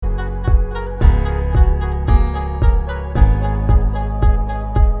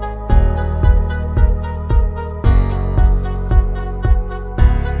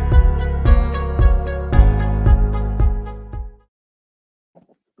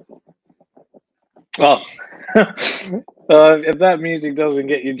Oh, if that music doesn't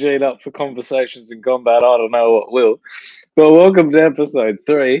get you G'd up for conversations in combat, I don't know what will. But welcome to episode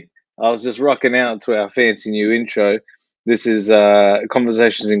 3. I was just rocking out to our fancy new intro. This is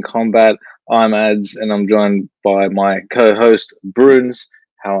Conversations in Combat. I'm Ads, and I'm joined by my co-host, Bruns.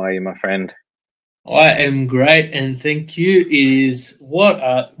 How are you, my friend? I am great, and thank you. It is what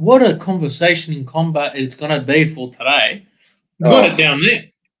a conversation in combat it's going to be for today. Got it down there.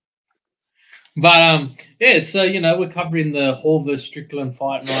 But yeah, so we're covering the Hall vs Strickland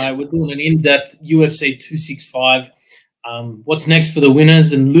fight night. We're doing an in-depth UFC 265. What's next for the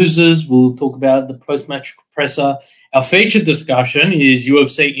winners and losers? We'll talk about the post-match presser. Our featured discussion is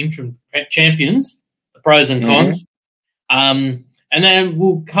UFC interim champions, the pros and cons. And then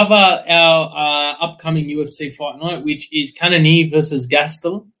we'll cover our upcoming UFC fight night, which is Cannonier versus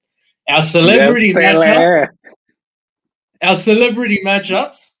Gastelum. Our celebrity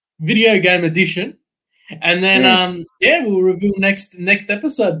matchups, video game edition, and then we'll review next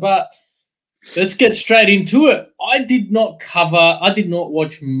episode. But let's get straight into it. I did not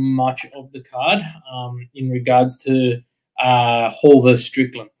watch much of the card in regards to Hall vs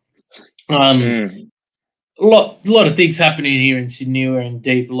Strickland. A lot of things happening here in Sydney. We're in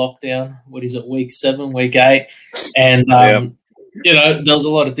deep lockdown. What is it, week 7, week 8? And, there was a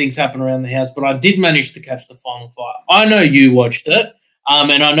lot of things happening around the house, but I did manage to catch the final fight. I know you watched it,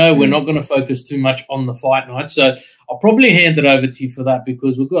 and I know we're not going to focus too much on the fight night, so I'll probably hand it over to you for that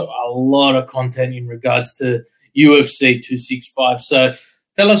because we've got a lot of content in regards to UFC 265. So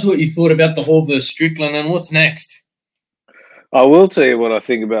tell us what you thought about the Hall vs Strickland and what's next. I will tell you what I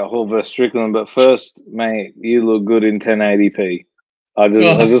think about Hall vs Strickland, but first, mate, you look good in 1080p. I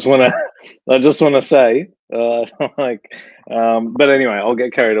just want to say, but anyway, I'll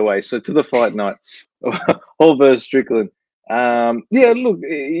get carried away. So to the fight night, Hall vs Strickland.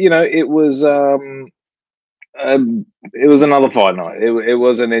 It was another fight night. It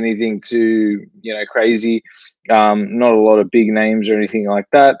wasn't anything too crazy. Not a lot of big names or anything like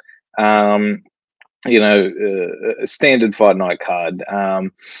that. A standard fight night card.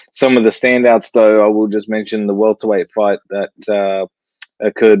 Some of the standouts, though, I will just mention the welterweight fight that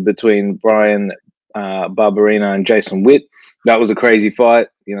occurred between Brian Barberena and Jason Witt. That was a crazy fight.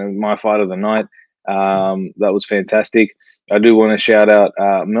 My fight of the night. That was fantastic. I do want to shout out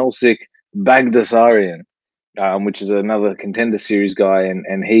Melsik Bagdasaryan, which is another Contender Series guy,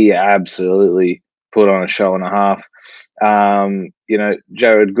 and he absolutely put on a show and a half.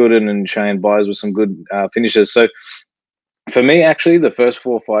 Jared Gooden and Shane Byers were some good finishers. So for me, actually, the first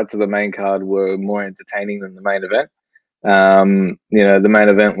 4 fights of the main card were more entertaining than the main event. The main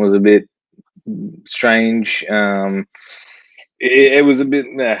event was a bit strange. It was a bit,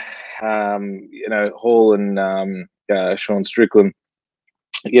 Hall and Sean Strickland.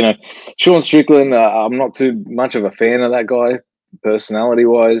 Sean Strickland, I'm not too much of a fan of that guy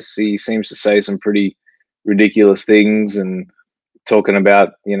personality-wise. He seems to say some pretty ridiculous things and talking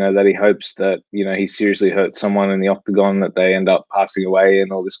about that he hopes that he seriously hurt someone in the octagon, that they end up passing away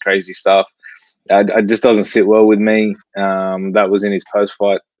and all this crazy stuff. It just doesn't sit well with me. That was in his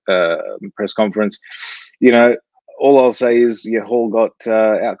post-fight press conference. All I'll say is Hall got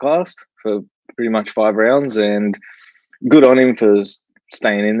outclassed for pretty much 5 rounds, and good on him for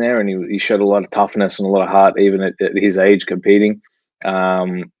staying in there, and he showed a lot of toughness and a lot of heart even at his age competing.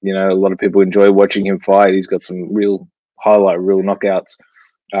 A lot of people enjoy watching him fight. He's got some real knockouts.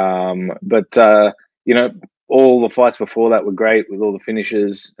 All the fights before that were great with all the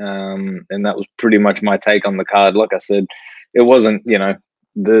finishes. And that was pretty much my take on the card. Like I said, it wasn't,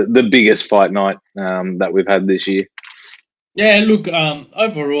 the biggest fight night that we've had this year. Yeah, look,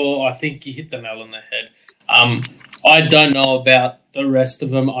 overall, I think you hit the nail on the head. I don't know about the rest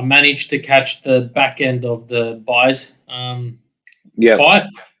of them. I managed to catch the back end of the Byers fight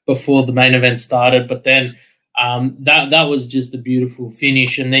before the main event started, but then that was just a beautiful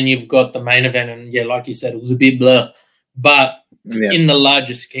finish. And then you've got the main event, and like you said, it was a bit blur. But in the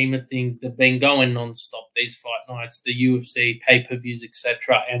larger scheme of things, they've been going non-stop, these fight nights, the UFC, pay-per-views,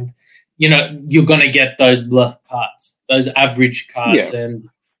 etc. And, you're going to get those blur cards, those average cards. And,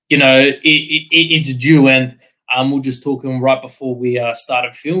 it's due. And we were just talking right before we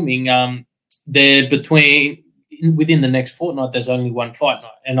started filming. Within the next fortnight, there's only one fight night,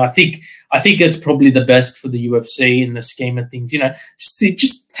 and I think it's probably the best for the UFC in the scheme of things.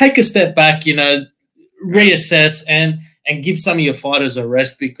 Just take a step back, reassess and give some of your fighters a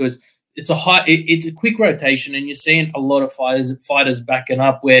rest, because it's a quick rotation, and you're seeing a lot of fighters backing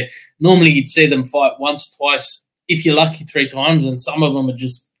up where normally you'd see them fight once, twice, if you're lucky 3 times, and some of them are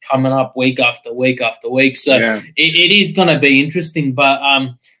just coming up week after week after week. So it is going to be interesting, but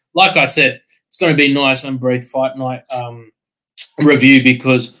like I said, it's going to be nice and brief fight night review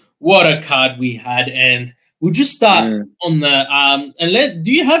because what a card we had, and we'll just start on the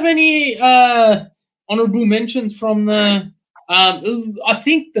do you have any honorable mentions from the I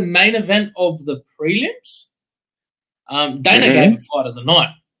think the main event of the prelims? Dana gave a fight of the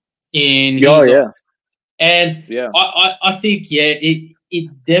night in his eyes. And I think it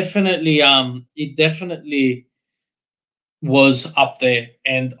definitely was up there,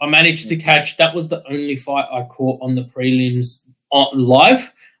 and I managed to catch. That was the only fight I caught on the prelims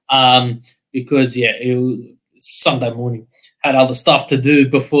live, because it was Sunday morning, had other stuff to do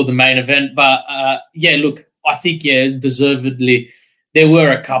before the main event. But look, I think deservedly, there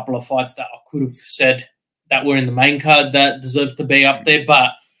were a couple of fights that I could have said that were in the main card that deserved to be up there.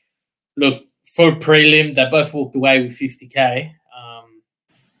 But look, for prelim, they both walked away with 50K.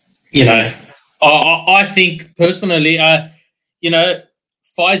 I think personally,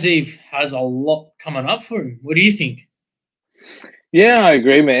 Fiziev has a lot coming up for him. What do you think? Yeah, I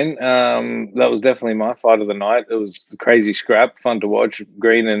agree, man. That was definitely my fight of the night. It was a crazy scrap, fun to watch.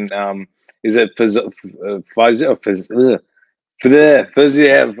 Green and is it Fiziev?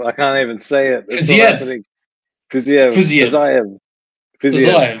 Fiziev. I can't even say it. It's not happening. Fiziev.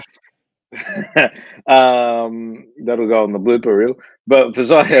 That'll go on the blooper reel. But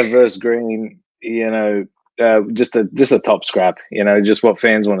Fiziev versus Green, just a top scrap. Just what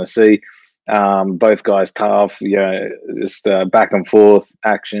fans want to see. Both guys tough. Just back and forth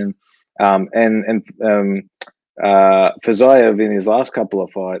action. And Fiziev in his last couple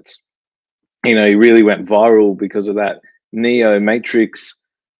of fights, he really went viral because of that Neo Matrix,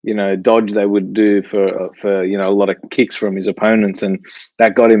 dodge they would do for a lot of kicks from his opponents, and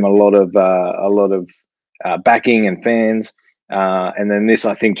that got him a lot of backing and fans. And then this,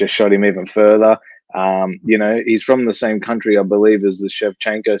 I think, just shot him even further. He's from the same country, I believe, as the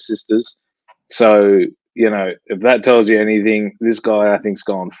Shevchenko sisters. So, if that tells you anything, this guy, I think, has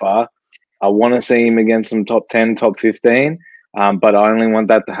gone far. I want to see him against some top 10, top 15, but I only want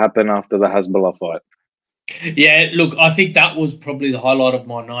that to happen after the Hasbulla fight. Yeah, look, I think that was probably the highlight of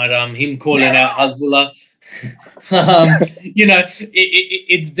my night. Him calling out Hasbulla.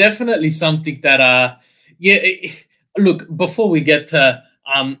 It's definitely something that, look, before we get to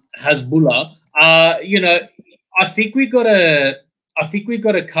Hasbulla, I think we gotta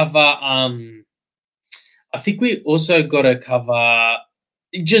cover. I think we also gotta cover,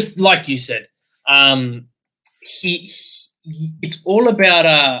 just like you said. It's all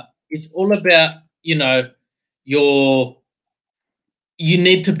about. You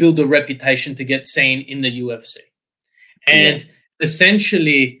need to build a reputation to get seen in the UFC, and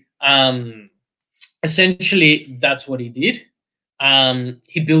essentially, that's what he did.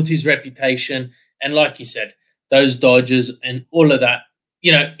 He built his reputation, and like you said, those dodges and all of that,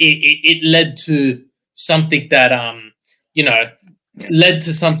 it led to something that, led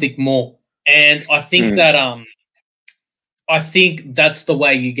to something more. And I think that, I think that's the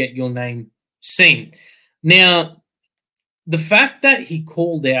way you get your name seen. Now, the fact that he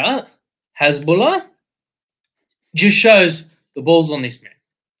called out Hasbulla just shows the ball's on this man,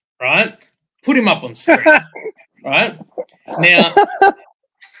 right? Put him up on screen, right? Now,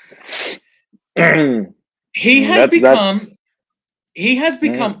 he has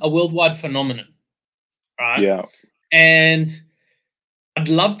become a worldwide phenomenon, right? Yeah. And I'd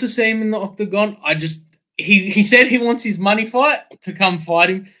love to see him in the octagon. He said he wants his money fight to come fight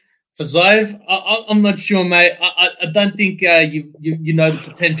him. Fiziev, I'm not sure, mate. I don't think you know the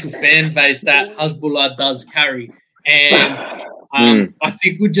potential fan base that Hasbulla does carry, and I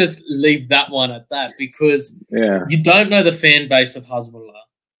think we'll just leave that one at that because you don't know the fan base of Hasbulla,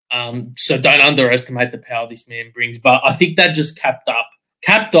 so don't underestimate the power this man brings. But I think that just capped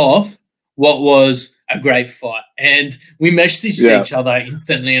off what was a great fight, and we messaged each other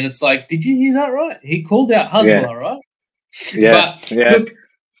instantly, and it's like, did you hear that right? He called out Hasbulla, right? But look,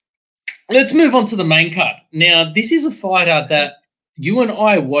 let's move on to the main card. Now, this is a fighter that you and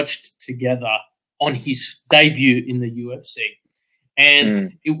I watched together on his debut in the UFC.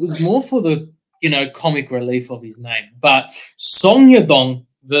 And it was more for the, comic relief of his name. But Song Yadong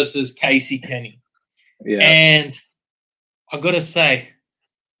versus Casey Kenny. Yeah. And I got to say,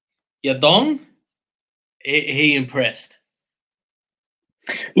 Yadong, he impressed.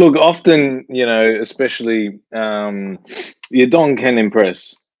 Look, often, especially Yadong can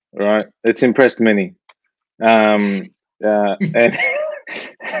impress. Right, it's impressed many, and that's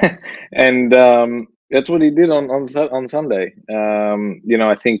what he did on Sunday.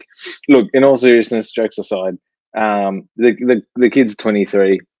 I think. Look, in all seriousness, jokes aside, the kid's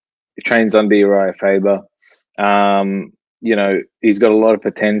 23. He trains under Uriah Faber. he's got a lot of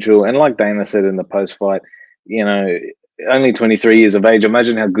potential. And like Dana said in the post fight, only 23 years of age.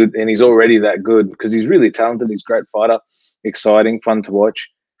 Imagine how good, and he's already that good because he's really talented. He's a great fighter, exciting, fun to watch,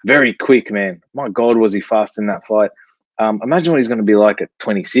 very quick, man. My God, was he fast in that fight? Imagine what he's going to be like at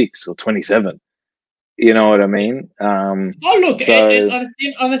 26 or 27. You know what I mean? Look, and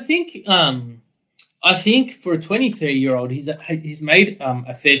I think for a 23-year-old, he's made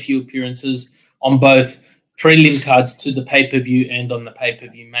a fair few appearances on both prelim cards to the pay-per-view and on the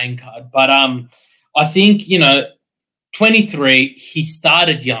pay-per-view main card. But I think 23, he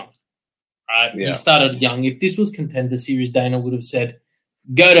started young, right? Yeah. He started young. If this was Contender Series, Dana would have said,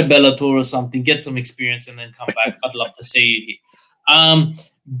 go to Bellator or something, get some experience, and then come back. I'd love to see you here.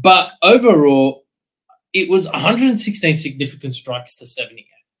 But overall, it was 116 significant strikes to 78.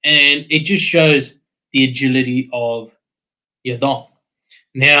 And it just shows the agility of Yadong.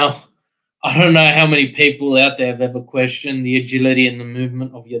 Now, I don't know how many people out there have ever questioned the agility and the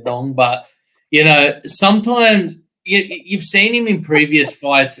movement of Yadong, but, sometimes you've seen him in previous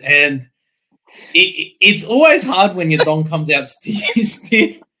fights, and it's always hard when Yadong comes out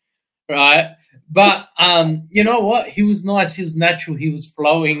stiff, right? But you know what? He was nice. He was natural. He was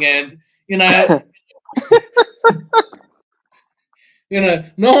flowing, and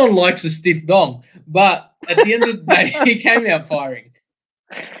no one likes a stiff dong. But at the end of the day, he came out firing.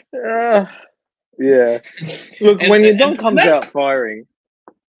 Yeah. Look, when Yadong comes out firing,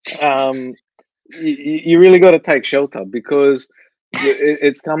 you really got to take shelter because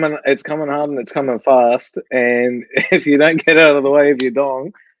it's coming hard and it's coming fast. And if you don't get out of the way of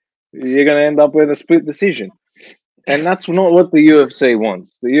Yadong, you're going to end up with a split decision. And that's not what the UFC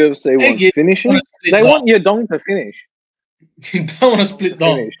wants. The UFC wants finishes. They want Yadong to finish. You don't want to split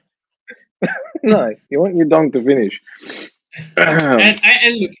dong. No, you want Yadong to finish.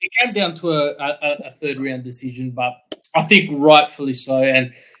 And look, it came down to a third round decision, but I think rightfully so.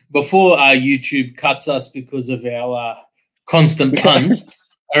 And before YouTube cuts us because of our constant puns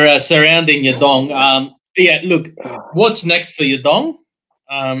surrounding Yadong, look, what's next for Yadong?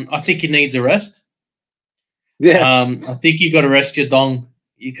 I think he needs a rest. Yeah. I think you got to rest Yadong.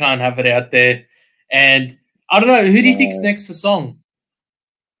 You can't have it out there. And I don't know, who do you think's next for Song?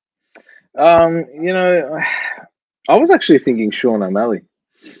 I was actually thinking Sean O'Malley.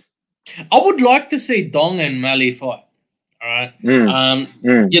 I would like to see Dong and Malley fight. All right.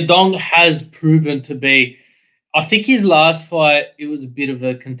 Yadong has proven to be. I think his last fight, it was a bit of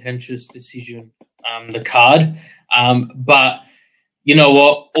a contentious decision. The card, but you know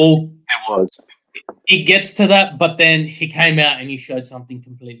what? It gets to that, but then he came out and he showed something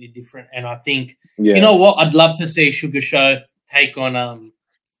completely different. And I think you know what? I'd love to see Sugar Show take on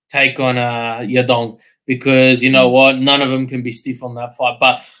Yadong because you know what? None of them can be stiff on that fight.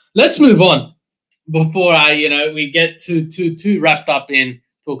 But let's move on before we get too wrapped up in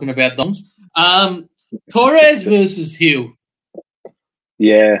talking about Dongs. Torres versus Hill.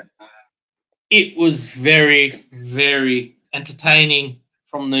 Yeah. It was very, very entertaining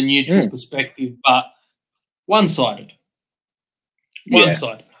from the neutral perspective, but one-sided.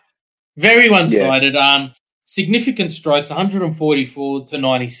 One-sided. Very one-sided. Significant strikes, 144 to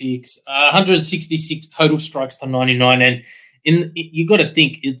 96, 166 total strikes to 99, and you got to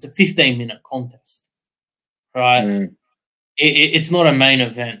think it's a 15-minute contest, right? It's not a main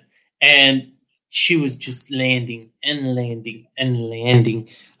event, and she was just landing and landing and landing.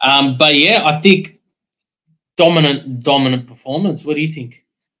 But yeah, I think dominant performance. What do you think?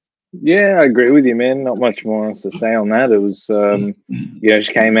 Yeah, I agree with you, man. Not much more else to say on that. It was,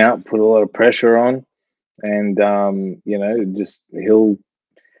 she came out, put a lot of pressure on, and just Hill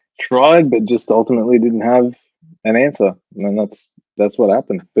tried, but just ultimately didn't have an answer, and that's what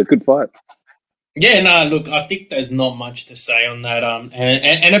happened. But good fight. Yeah, no, look, I think there's not much to say on that.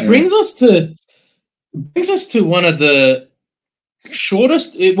 And it brings us to one of the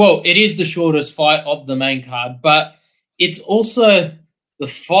shortest. It is the shortest fight of the main card, but it's also the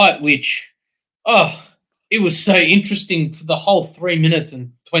fight which, it was so interesting for the whole 3 minutes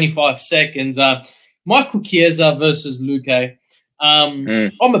and 25 seconds. Michael Chiesa versus Luque.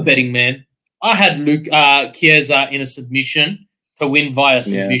 I'm a betting man. I had Chiesa in a submission to win via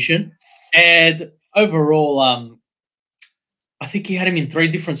submission. And overall, I think he had him in 3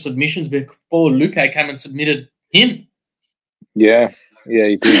 different submissions before Luque came and submitted him. Yeah,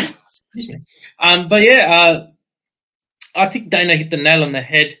 he did. Excuse me. But yeah, I think Dana hit the nail on the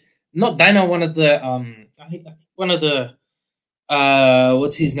head. Not Dana, one of the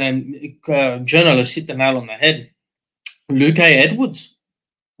what's his name? Journalists hit the nail on the head. Luque Edwards.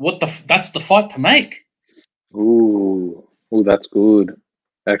 That's the fight to make. Ooh, that's good.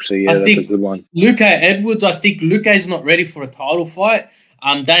 Actually, yeah, I that's a think good one. Luke Edwards, I think Luke is not ready for a title fight.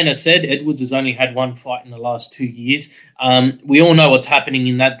 Dana said Edwards has only had one fight in the last 2 years. We all know what's happening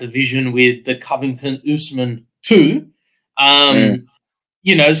in that division with the Covington Usman 2.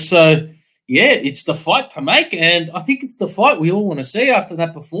 So yeah, it's the fight to make, and I think it's the fight we all want to see after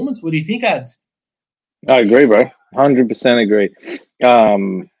that performance. What do you think, Ads? I agree, bro. 100% agree. I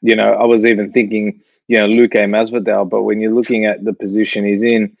was even thinking, Luque Masvidal, but when you're looking at the position he's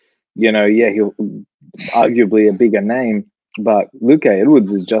in, he'll arguably a bigger name, but Luque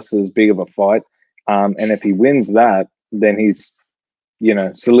Edwards is just as big of a fight. And if he wins that, then he's,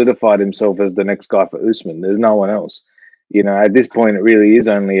 solidified himself as the next guy for Usman. There's no one else. At this point, it really is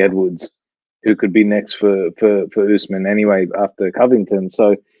only Edwards who could be next for Usman anyway after Covington.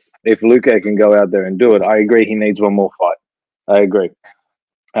 So if Luque can go out there and do it, I agree he needs one more fight. I agree.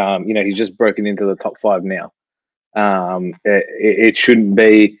 He's just broken into the top 5 now. It shouldn't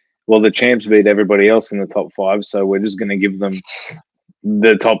be, well, the champs beat everybody else in the top 5, so we're just going to give them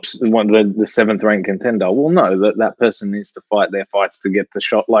the the 7th ranked contender. Well, no, that person needs to fight their fights to get the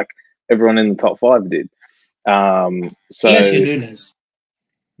shot like everyone in the top 5 did. Unless you're Nunes.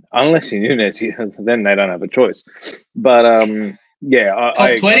 Unless you're Nunes, then they don't have a choice. But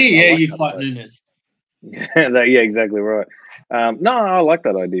top 20, you fight Nunes. Yeah, exactly right. No, I like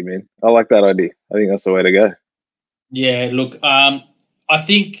that idea, man. I like that idea. I think that's the way to go. Yeah, look, I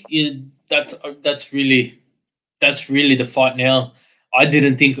think that's really the fight now. I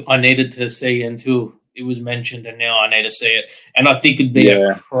didn't think I needed to see until it was mentioned, and now I need to see it. And I think it'd be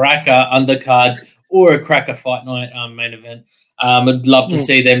a cracker undercard or a cracker fight night main event. I'd love to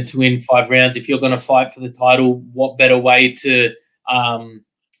see them to win 5 rounds. If you're going to fight for the title, what better way to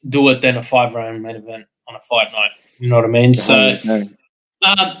do it than a 5-round main event on a fight night? You know what I mean? So,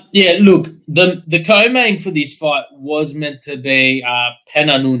 look, the co-main for this fight was meant to be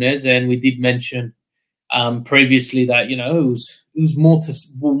Pena Nunes, and we did mention previously that it was more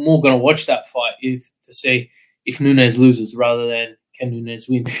going to watch that fight to see if Nunes loses rather than can Nunes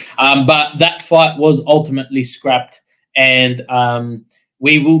win. But that fight was ultimately scrapped, and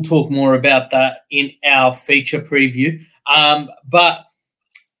we will talk more about that in our feature preview. But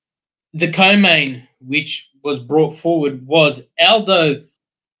the co-main, which was brought forward, was Aldo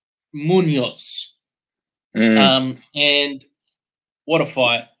Munoz. And what a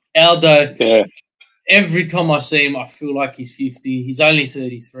fight. Aldo, every time I see him, I feel like he's 50. He's only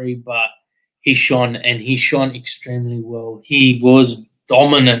 33, but he shone extremely well. He was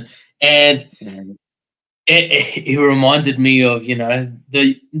dominant. And it reminded me of,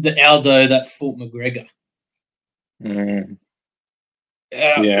 the Aldo that fought McGregor.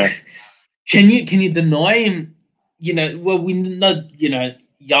 Can you deny him? Well, we know,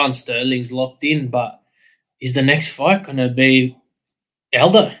 Jan Sterling's locked in, but is the next fight going to be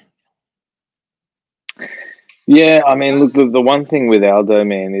Aldo? Yeah, I mean, look, the one thing with Aldo,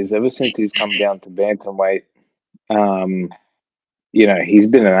 man, is ever since he's come down to bantamweight, he's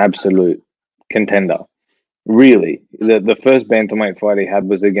been an absolute contender. Really, the first bantamweight fight he had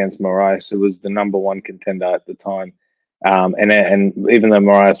was against Moraes, who was the number 1 contender at the time. And even though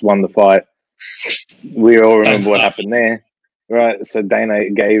Moraes won the fight, we all remember what happened there, right? So Dana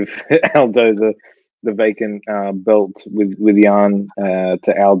gave Aldo the vacant belt with Jan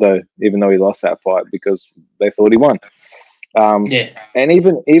to Aldo, even though he lost that fight because they thought he won. And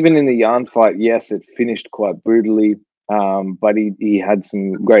even in the Jan fight, yes, it finished quite brutally, but he had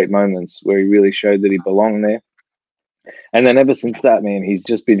some great moments where he really showed that he belonged there. And then ever since that, man, he's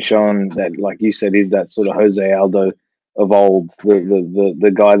just been shown that, like you said, he's that sort of Jose Aldo of old,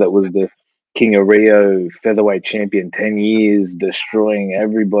 the guy that was the King of Rio featherweight champion 10 years, destroying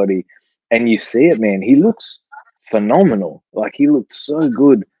everybody. And you see it, man. He looks phenomenal. Like, he looked so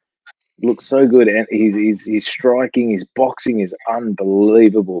good. And he's striking, his boxing is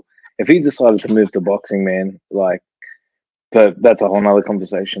unbelievable. If he decided to move to boxing, man, but that's a whole nother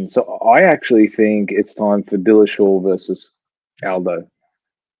conversation. So I actually think it's time for Dillashaw versus Aldo.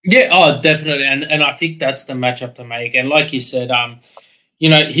 Yeah, definitely. And I think that's the matchup to make. And like you said,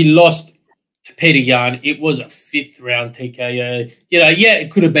 he lost to Peter Yan. It was a 5th round TKO. It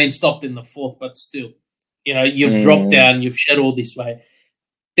could have been stopped in the 4th, but still, you've dropped down, you've shed all this weight.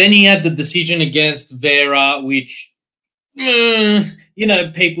 Then he had the decision against Vera, which,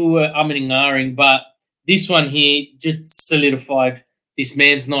 people were umming and ahhing, but this one here just solidified this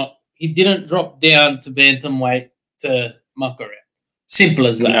man's he didn't drop down to bantamweight to muck around. Simple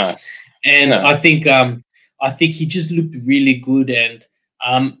as that. No. And I think he just looked really good, and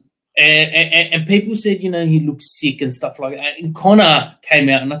people said, he looked sick and stuff like that. And Connor came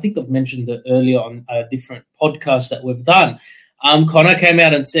out, and I think I've mentioned it earlier on a different podcast that we've done. Conor came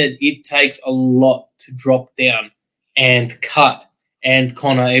out and said it takes a lot to drop down and cut, and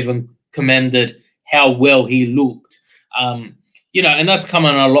Conor even commended how well he looked. And that's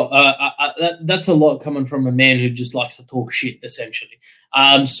coming a lot. That's a lot coming from a man who just likes to talk shit, essentially.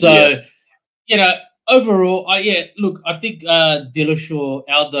 Overall, I think Dillashaw,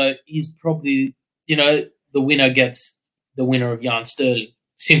 Aldo, he's probably, the winner gets the winner of Jan Sterling.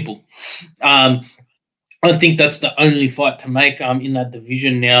 Simple. I think that's the only fight to make in that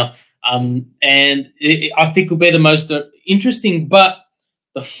division now. I think will be the most interesting, but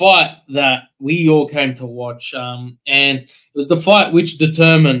the fight that we all came to watch, and it was the fight which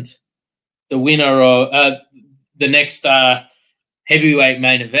determined the winner of the next heavyweight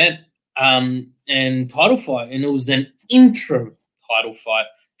main event and title fight, and it was an interim title fight,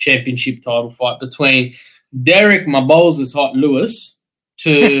 championship title fight between Derek Maboses Hot Lewis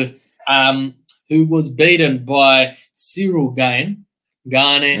to who was beaten by Cyril Gane,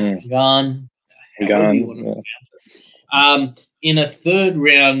 in a third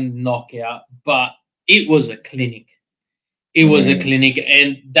round knockout, but it was a clinic. It was a clinic,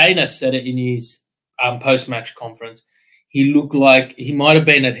 and Dana said it in his post-match conference. He looked like he might have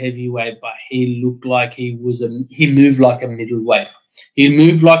been at heavyweight, but he looked like he moved like a middleweight. He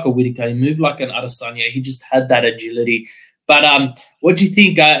moved like a Whittaker. He moved like an Adesanya. He just had that agility. But what do you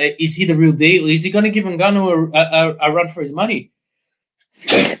think? Is he the real deal? Is he going to give Ngannou a run for his money?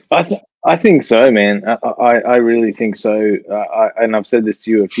 I think so, man. I really think so. And I've said this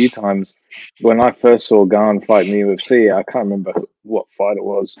to you a few times. When I first saw Gane fight in the UFC, I can't remember what fight it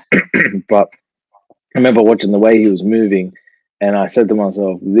was, but I remember watching the way he was moving, and I said to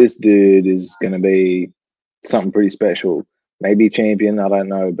myself, this dude is going to be something pretty special. Maybe champion, I don't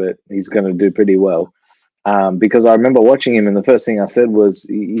know, but he's going to do pretty well. Because I remember watching him, and the first thing I said was,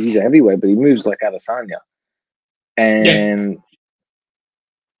 he's a heavyweight, but he moves like Adesanya. And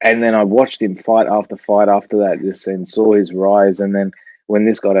then I watched him fight after that, just and saw his rise. And then when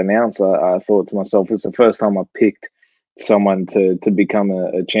this got announced, I thought to myself, it's the first time I picked someone to become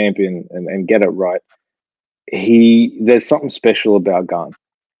a champion and get it right. There's something special about Gane.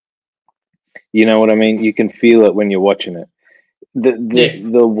 You know what I mean? You can feel it when you're watching it.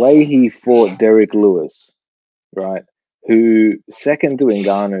 The way he fought Derek Lewis, right, who second to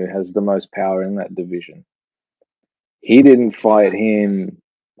Ngannou has the most power in that division. He didn't fight him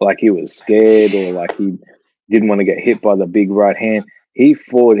like he was scared or like he didn't want to get hit by the big right hand. He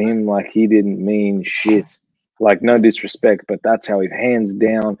fought him like he didn't mean shit. Like, no disrespect, but that's how he hands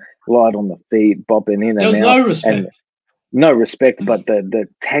down, light on the feet, bopping in and out. No respect. And no respect, but the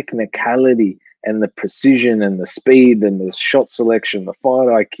technicality and the precision and the speed and the shot selection, the fight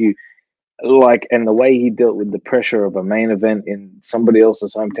IQ, and the way he dealt with the pressure of a main event in somebody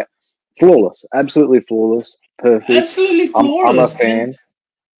else's hometown. Flawless. Absolutely flawless. Perfect. Absolutely flawless. I'm a fan.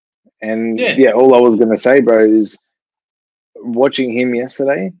 And all I was going to say, bro, is watching him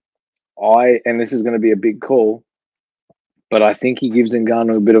yesterday, and this is going to be a big call, but I think he gives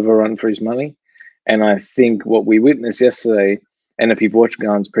Ngannou a bit of a run for his money. And I think what we witnessed yesterday, and if you've watched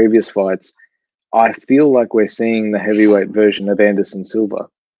Gane's previous fights, I feel like we're seeing the heavyweight version of Anderson Silva.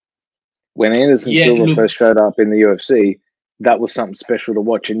 When Anderson Silva first showed up in the UFC, that was something special to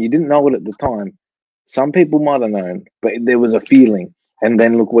watch. And you didn't know it at the time. Some people might have known, but there was a feeling. And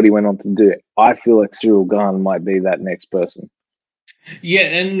then look what he went on to do. I feel like Cyril Gane might be that next person. Yeah,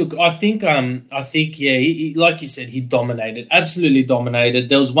 and look, I think, he, like you said, he dominated, absolutely dominated.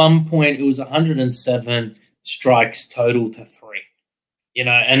 There was one point, it was 107 strikes total to 3,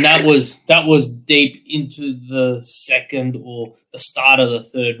 and that was deep into the second or the start of the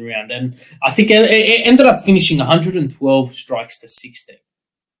third round. And I think it ended up finishing 112 strikes to 16.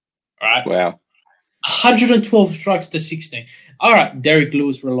 All right. Wow. 112 strikes to 16. All right, Derek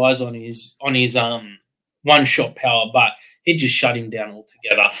Lewis relies on his one-shot power, but he just shut him down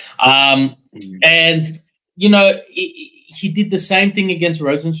altogether. And, he did the same thing against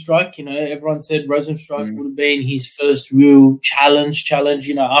Rosenstrike. Everyone said Rosenstrike would have been his first real challenge,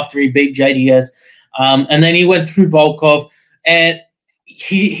 after he beat JDS. And then he went through Volkov, and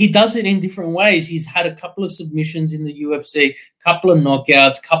he does it in different ways. He's had a couple of submissions in the UFC, couple of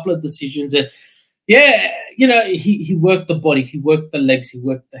knockouts, couple of decisions. And he worked the body, he worked the legs, he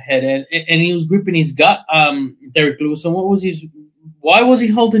worked the head, and he was gripping his gut, Derek Lewis. And why was he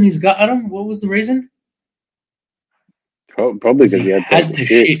holding his gut at him? What was the reason? Probably because he had to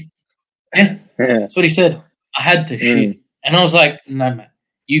shit. Yeah, that's what he said. I had to shit. And I was like, no, man,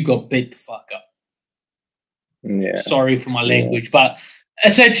 you got beat the fuck up. Yeah. Sorry for my language, but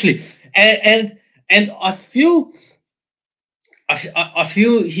essentially, and I feel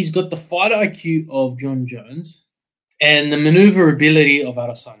he's got the fight IQ of John Jones, and the maneuverability of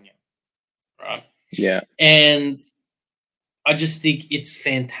Adesanya, right? Yeah. And I just think it's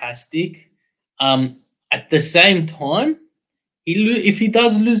fantastic. At the same time, if he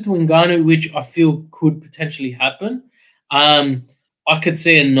does lose to Ngannou, which I feel could potentially happen, I could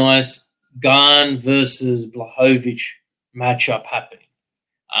see a nice Gane versus Blachowicz matchup happening.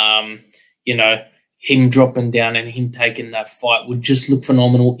 Him dropping down and him taking that fight would just look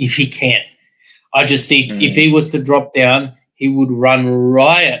phenomenal if he can. I just think if he was to drop down, he would run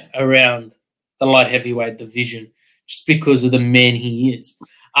riot around the light heavyweight division just because of the man he is.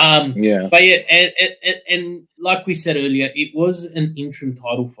 But yeah, and like we said earlier, it was an interim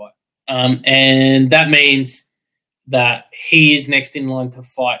title fight, and that means that he is next in line to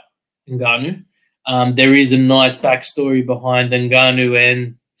fight Ngannou. There is a nice backstory behind Ngannou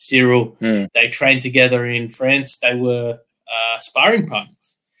and Cyril. They trained together in France. They were sparring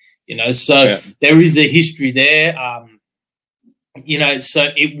partners, so there is a history there. So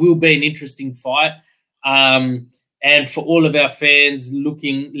it will be an interesting fight. And for all of our fans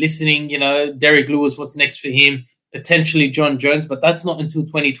listening, Derek Lewis, what's next for him? Potentially John Jones, but that's not until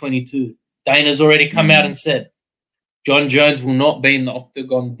 2022. Dana's already come out and said John Jones will not be in the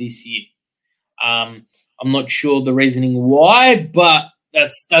octagon this year. I'm not sure the reasoning why, but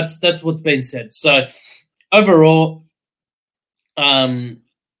that's what's been said. So overall,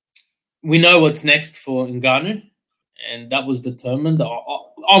 we know what's next for Ngannou, and that was determined.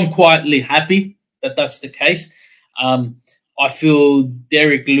 I'm quietly happy that that's the case. I feel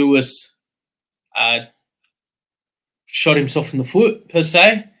Derek Lewis shot himself in the foot, per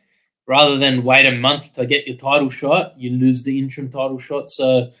se. Rather than wait a month to get your title shot, you lose the interim title shot.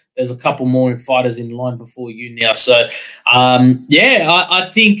 So there's a couple more fighters in line before you now. So, I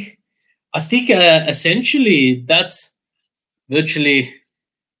think essentially that's virtually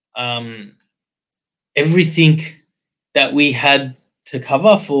everything that we had to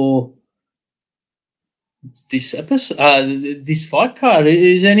cover for this episode, this fight card.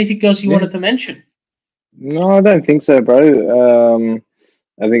 Is there anything else you wanted to mention? No, I don't think so, bro.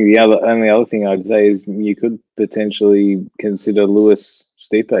 I think the only other thing I'd say is you could potentially consider Lewis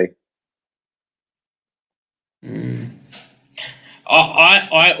Stipe.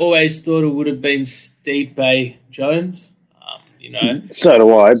 I always thought it would have been Stipe Jones. So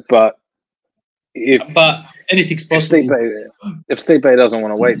do I, but anything's possible. If Stipe doesn't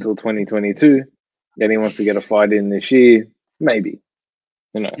want to wait till 2022, and he wants to get a fight in this year, maybe.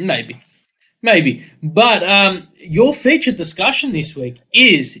 Maybe. But your featured discussion this week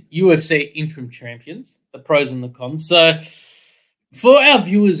is UFC interim champions, the pros and the cons. So for our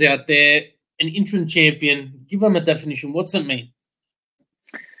viewers out there, an interim champion, give them a definition. What's it mean?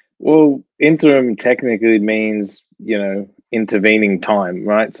 Well, interim technically means, intervening time,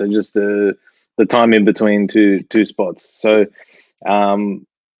 right? So just the time in between two spots. So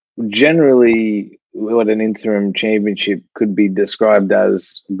generally, what an interim championship could be described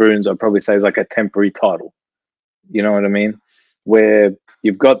as, Bruins, I'd probably say, is like a temporary title. You know what I mean? Where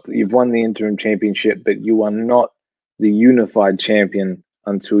you've won the interim championship, but you are not the unified champion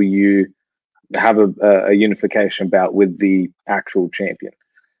until you have a unification bout with the actual champion.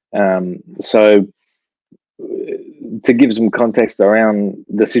 So to give some context around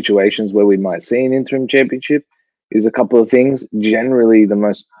the situations where we might see an interim championship is a couple of things. Generally, the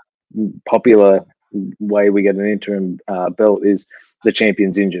most popular way we get an interim belt is the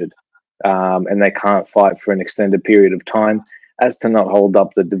champion's injured and they can't fight for an extended period of time. As to not hold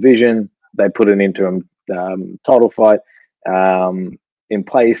up the division, they put an interim title fight in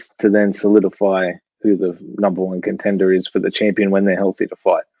place to then solidify who the number one contender is for the champion when they're healthy to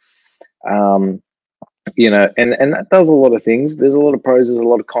fight. And that does a lot of things. There's a lot of pros, there's a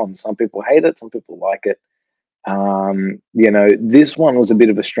lot of cons. Some people hate it, some people like it. This one was a bit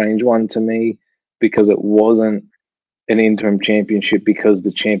of a strange one to me because it wasn't an interim championship because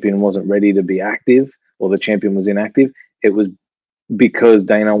the champion wasn't ready to be active or the champion was inactive. It was because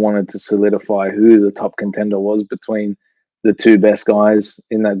Dana wanted to solidify who the top contender was between the two best guys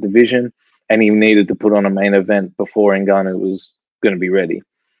in that division, and he needed to put on a main event before Ngannou was going to be ready.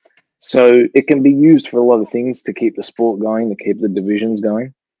 So it can be used for a lot of things to keep the sport going, to keep the divisions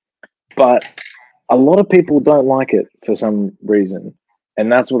going. But a lot of people don't like it for some reason. And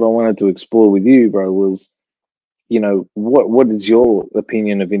that's what I wanted to explore with you, bro, was, what is your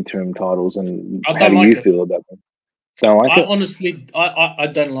opinion of interim titles and how do you feel about them? Don't like it? Honestly, I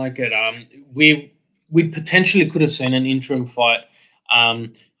don't like it. We potentially could have seen an interim fight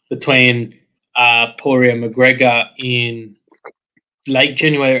between Poirier and McGregor in late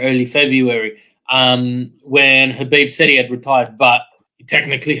January, early February, when Khabib said he had retired, but he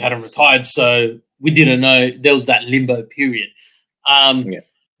technically hadn't retired. So we didn't know there was that limbo period.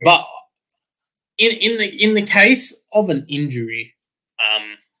 But in the case of an injury,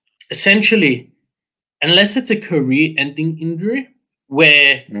 essentially, unless it's a career-ending injury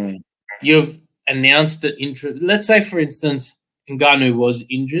where you've announced the interim, let's say, for instance, Ngannou was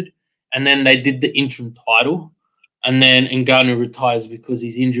injured, and then they did the interim title, and then Ngannou retires because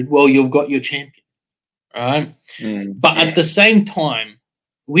he's injured. Well, you've got your champion, right? But at the same time,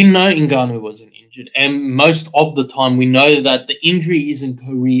 we know Ngannou wasn't injured, and most of the time we know that the injury isn't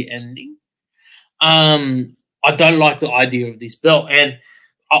career-ending. I don't like the idea of this belt, and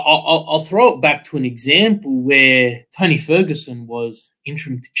I'll throw it back to an example where Tony Ferguson was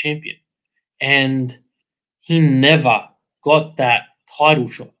interim champion, and he never got that title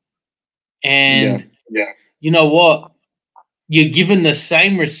shot. And you know what? You're given the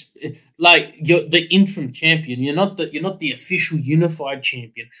same like you're the interim champion. You're not the official unified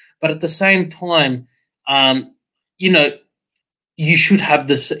champion, but at the same time, you know, you should have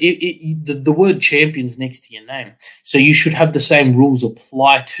the word champions next to your name, so you should have the same rules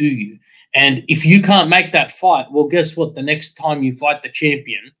apply to you. And if you can't make that fight, well, guess what? The next time you fight the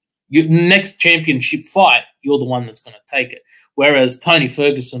champion, your next championship fight, you're the one that's going to take it. Whereas Tony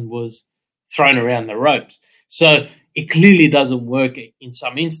Ferguson was thrown around the ropes. So it clearly doesn't work in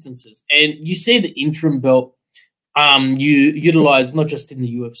some instances. And you see the interim belt you utilize not just in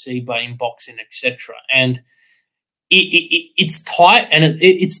the UFC, but in boxing, etc. And it's tight and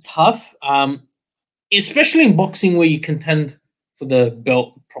it's tough, especially in boxing where you contend for the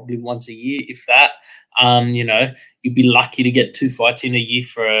belt probably once a year, if that. You know, you'd be lucky to get 2 fights in a year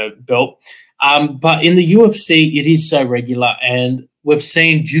for a belt. But in the UFC, it is so regular, and we've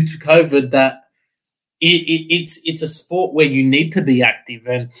seen due to COVID that it's a sport where you need to be active,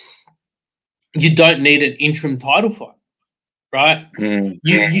 and you don't need an interim title fight, right?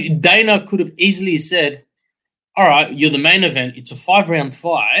 Dana could have easily said, all right, you're the main event. It's a 5-round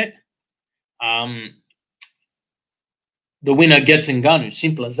fight. The winner gets Ngannou.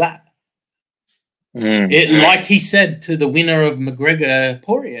 Simple as that. Like he said to the winner of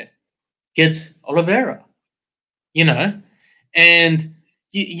McGregor-Poirier, gets Oliveira. You know, and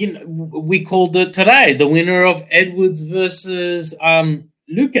you know, we called it today. The winner of Edwards versus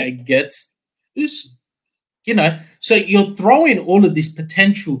Luque gets Usyk. You know, so you're throwing all of these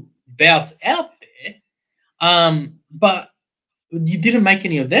potential bouts out there, but you didn't make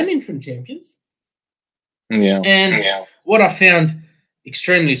any of them interim champions. And what I found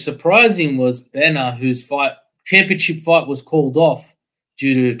extremely surprising was Benna, whose championship fight was called off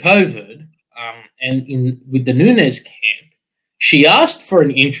due to COVID, and with the Nunes camp, she asked for an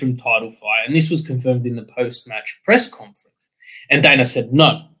interim title fight, and this was confirmed in the post-match press conference. And Dana said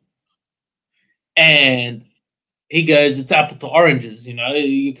no. And he goes, it's apple to oranges, you know.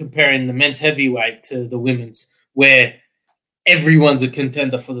 You're comparing the men's heavyweight to the women's, where everyone's a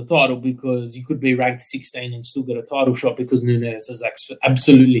contender for the title because you could be ranked 16 and still get a title shot because Nunes has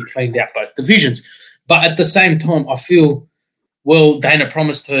absolutely cleaned out both divisions. But at the same time, I feel, well, Dana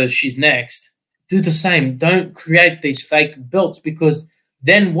promised her she's next. Do the same. Don't create these fake belts, because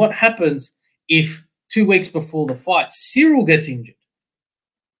then what happens if 2 weeks before the fight, Cyril gets injured,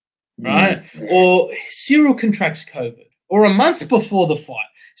 right? Or Cyril contracts COVID, or a month before the fight,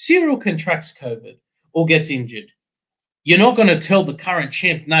 Cyril contracts COVID or gets injured. You're not going to tell the current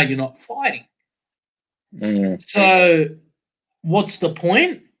champ, no, you're not fighting. So what's the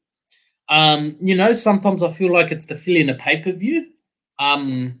point? You know, sometimes I feel like it's the fill in a pay-per-view.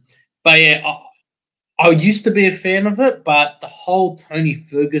 But yeah, I used to be a fan of it, but the whole Tony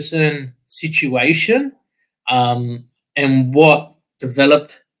Ferguson situation and what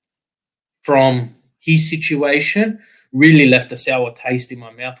developed from his situation really left a sour taste in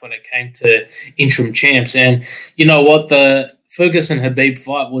my mouth when it came to interim champs. And you know what? The Ferguson-Habib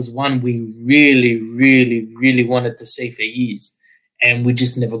fight was one we really, really, really wanted to see for years, and we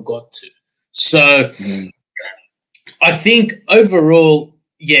just never got to. So I think overall,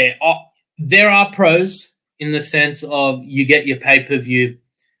 yeah, there are pros in the sense of you get your pay-per-view.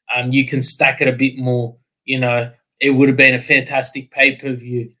 You can stack it a bit more. You know, it would have been a fantastic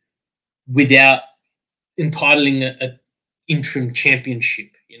pay-per-view without entitling a interim championship.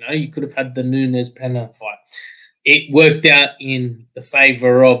 You know, you could have had the Nunes-Pena fight. It worked out in the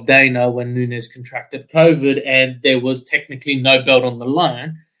favor of Dana when Nunes contracted COVID, and there was technically no belt on the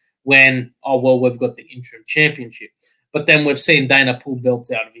line when, oh, well, we've got the interim championship. But then we've seen Dana pull belts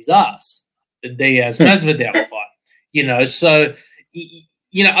out of his ass, the Diaz-Masvidal fight. You know, so,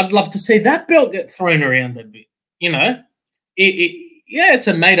 you know, I'd love to see that belt get thrown around a bit. You know, yeah, it's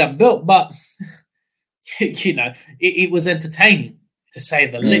a made-up belt, but, you know, it was entertaining, to say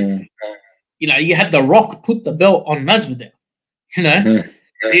the least. you had The Rock put the belt on Masvidal.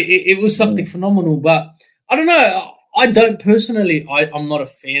 It was something phenomenal. But I don't know. I don't personally. I'm not a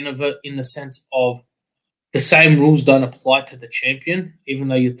fan of it in the sense of the same rules don't apply to the champion, even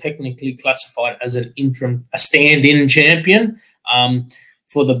though you're technically classified as a stand-in champion,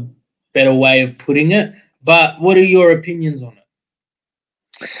 for the better way of putting it. But what are your opinions on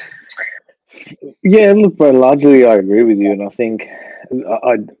it? Yeah, look, bro, largely I agree with you, and I think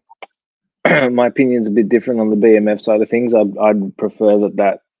my opinion's a bit different on the BMF side of things. I'd prefer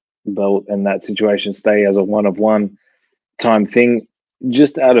that belt and that situation stay as a one-of-one time thing,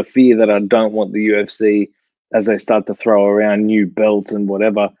 just out of fear that I don't want the UFC, as they start to throw around new belts and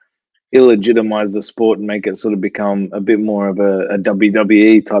whatever, illegitimize the sport and make it sort of become a bit more of a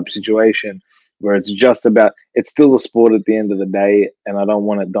WWE type situation where it's just about, it's still a sport at the end of the day, and I don't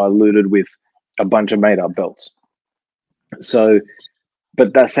want it diluted with a bunch of made-up belts. So,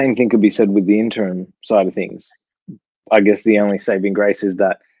 but that same thing could be said with the interim side of things. I guess the only saving grace is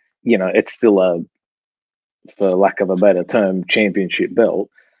that, it's still a, for lack of a better term, championship belt.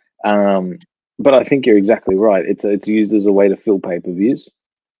 But I think you're exactly right. It's used as a way to fill pay-per-views.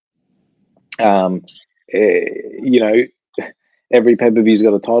 Every pay-per-view's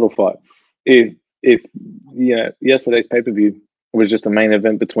got a title fight. If yesterday's pay-per-view was just a main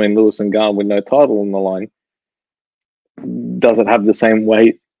event between Lewis and Garn with no title on the line, does it have the same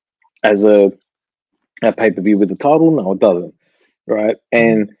weight as a pay-per-view with a title? No, it doesn't. Right?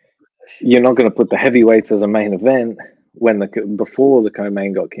 And you're not going to put the heavyweights as a main event before the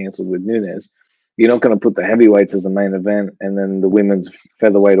co-main got cancelled with Nunes. You're not going to put the heavyweights as the main event and then the women's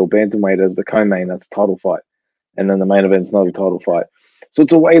featherweight or bantamweight as the co-main. That's a title fight. And then the main event's not a title fight. So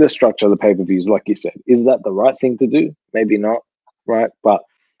it's a way to structure the pay-per-views, like you said. Is that the right thing to do? Maybe not, right? But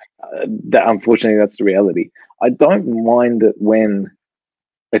unfortunately, that's the reality. I don't mind it when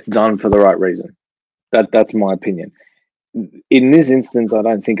it's done for the right reason. That's my opinion. In this instance, I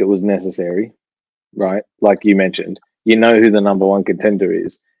don't think it was necessary, right? Like you mentioned, who the number one contender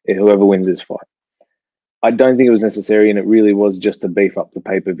is, whoever wins this fight. I don't think it was necessary, and it really was just to beef up the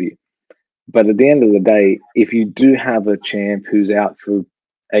pay-per-view. But at the end of the day, if you do have a champ who's out for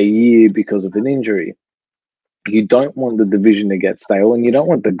a year because of an injury, you don't want the division to get stale, and you don't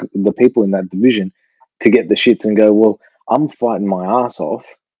want the people in that division to get the shits and go, well, I'm fighting my ass off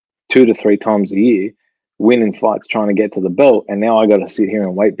 2 to 3 times a year, winning fights trying to get to the belt, and now I got to sit here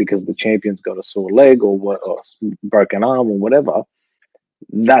and wait because the champion's got a sore leg or broken arm or whatever.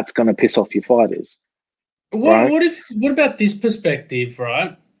 That's going to piss off your fighters. What about this perspective,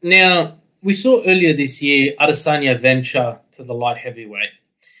 right? Now, we saw earlier this year Adesanya venture to the light heavyweight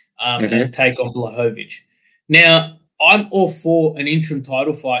and take on Blachowicz. Now, I'm all for an interim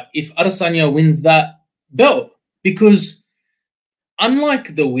title fight if Adesanya wins that belt, because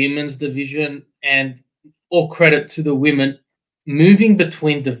unlike the women's division, and all credit to the women, moving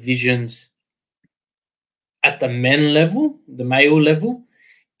between divisions at the men level, the male level,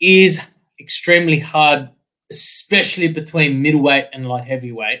 is extremely hard, especially between middleweight and light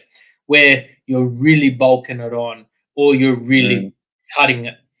heavyweight, where you're really bulking it on or you're really cutting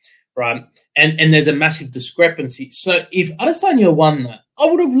it, right? And there's a massive discrepancy. So if Adesanya won that, I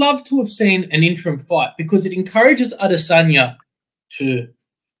would have loved to have seen an interim fight, because it encourages Adesanya to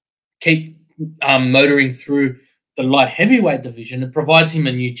keep motoring through the light heavyweight division. It provides him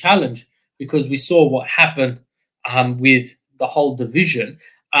a new challenge, because we saw what happened with the whole division.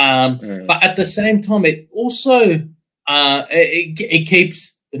 But at the same time, it also it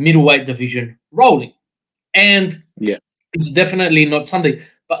keeps the middleweight division rolling. And it's definitely not something.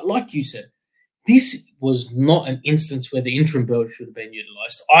 But like you said, this was not an instance where the interim belt should have been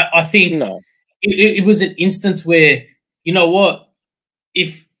utilized. I think it was an instance where, you know what,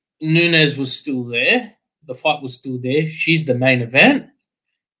 if Nunes was still there, the fight was still there, she's the main event,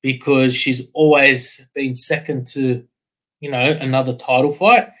 because she's always been second to, another title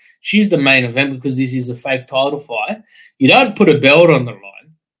fight. She's the main event because this is a fake title fight. You don't put a belt on the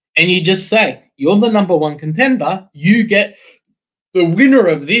line and you just say, you're the number one contender. You get the winner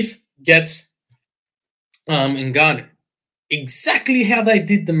of this gets Ngannou. Exactly how they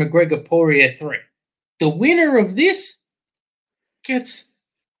did the McGregor-Poirier 3. The winner of this gets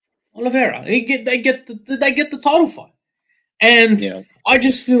Oliveira. They get the title fight. And I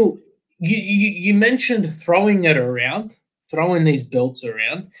just feel you mentioned throwing it around, throwing these belts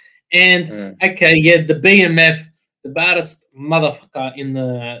around, and the BMF, the baddest motherfucker in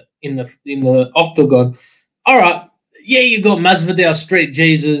the octagon. All right, you got Masvidal, Street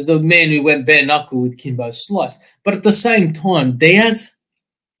Jesus, the man who went bare knuckle with Kimbo Slice. But at the same time, Diaz,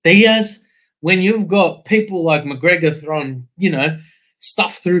 when you've got people like McGregor throwing,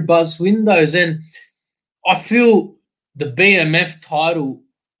 stuff through buzz windows. And I feel the BMF title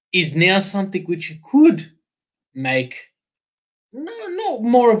is now something which you could make not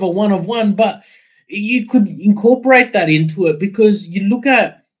more of a one-of-one, but you could incorporate that into it, because you look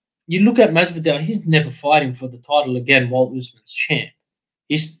at Masvidal, he's never fighting for the title again while Usman's champ.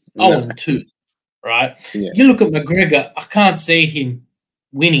 He's 0-2, right? Yeah. You look at McGregor, I can't see him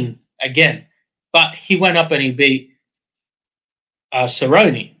winning again, but he went up and he beat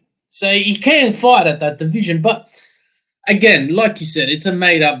Cerrone. So he can fight at that division, but again, like you said, it's a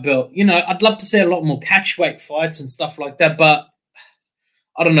made-up belt. You know, I'd love to see a lot more catchweight fights and stuff like that, but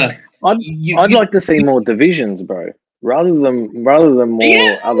I don't know. I'd like to see more divisions, bro. Rather than more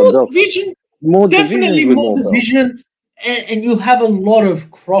other belts. More definitely divisions more divisions, and you'll have a lot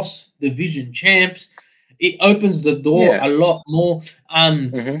of cross-division champs. It opens the door a lot more. I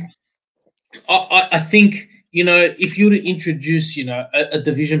think, you know, if you were to introduce, you know, a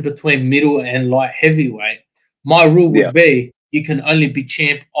division between middle and light heavyweight, my rule would be you can only be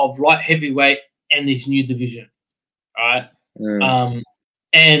champ of light heavyweight and this new division, right?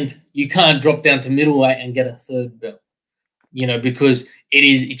 And you can't drop down to middleweight and get a third belt, you know, because it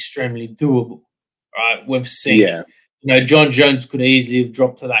is extremely doable, right? We've seen, you know, John Jones could easily have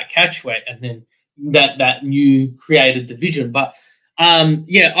dropped to that catchweight and then that new created division. But,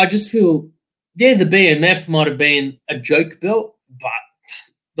 I just feel, the BMF might have been a joke belt, but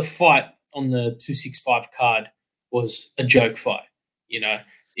the fight on the 265 card was a joke fight, you know.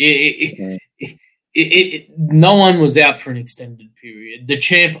 No one was out for an extended period. The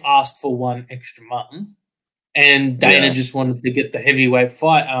champ asked for one extra month, and Dana just wanted to get the heavyweight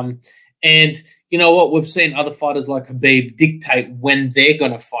fight. And you know what? We've seen other fighters like Khabib dictate when they're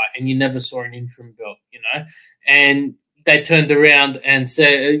going to fight, and you never saw an interim belt, you know. And they turned around and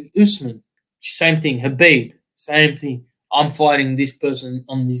said, Usman, same thing. Khabib, same thing. I'm fighting this person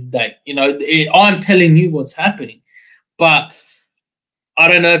on this date. You know, I'm telling you what's happening. But I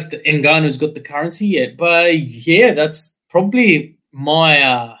don't know if the Ngannou's got the currency yet, but yeah, that's probably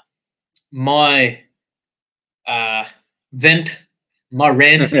my rant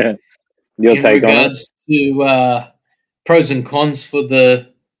Your take regards to pros and cons for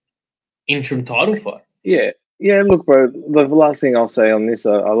the interim title fight. Yeah, look, bro, the last thing I'll say on this,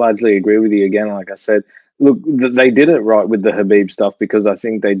 I largely agree with you again. Like I said, look, they did it right with the Khabib stuff, because I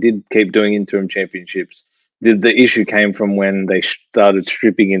think they did keep doing interim championships. The issue came from when they started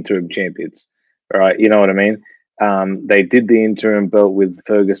stripping interim champions, right? You know what I mean? They did the interim belt with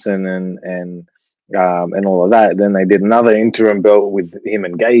Ferguson and all of that. Then they did another interim belt with him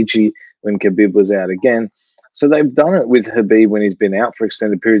and Gaethje when Khabib was out again. So they've done it with Khabib when he's been out for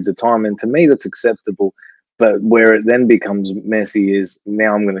extended periods of time, and to me, that's acceptable. But where it then becomes messy is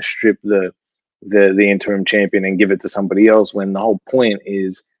now I'm going to strip the interim champion and give it to somebody else, when the whole point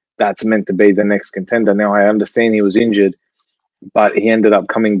is that's meant to be the next contender. Now, I understand he was injured, but he ended up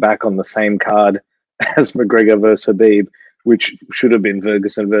coming back on the same card as McGregor versus Khabib, which should have been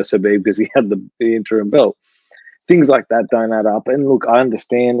Ferguson versus Khabib because he had the interim belt. Things like that don't add up. And look, I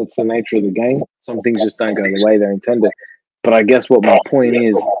understand it's the nature of the game. Some things just don't go the way they're intended. But I guess what my point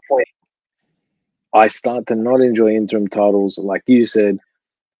is, I start to not enjoy interim titles, like you said,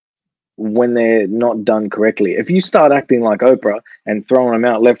 when they're not done correctly. If you start acting like Oprah and throwing them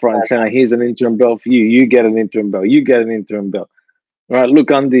out left, right, and center, here's an interim belt for you. You get an interim belt. You get an interim belt. All right,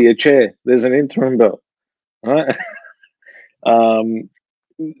 look under your chair. There's an interim belt. All right.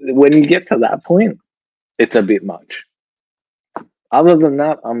 When you get to that point, it's a bit much. Other than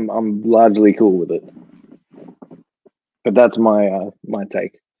that, I'm largely cool with it. But that's my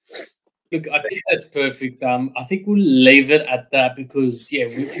take. Look, I think that's perfect. I think we'll leave it at that because,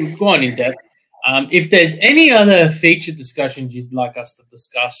 we've gone in depth. If there's any other feature discussions you'd like us to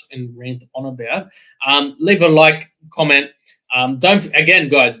discuss and rant on about, leave a like, comment.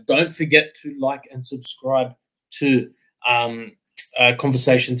 Guys, don't forget to like and subscribe to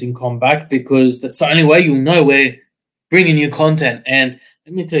Conversations in Combat, because that's the only way you'll know we're bringing you content. And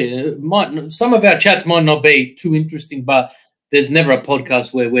let me tell you, some of our chats might not be too interesting, but there's never a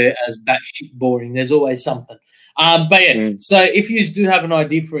podcast where we're as batshit boring. There's always something. So if you do have an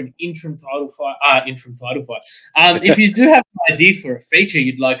idea for an interim title fight, if you do have an idea for a feature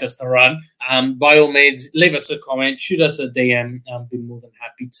you'd like us to run, by all means, leave us a comment, shoot us a DM. I'll be more than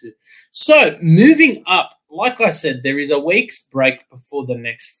happy to. So moving up, like I said, there is a week's break before the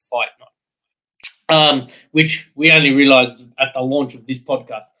next fight night, which we only realized at the launch of this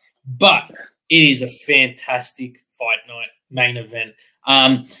podcast. But it is a fantastic fight night main event.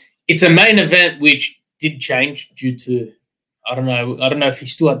 It's a main event which did change due to, I don't know if he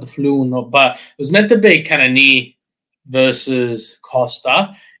still had the flu or not, but it was meant to be Cannonier versus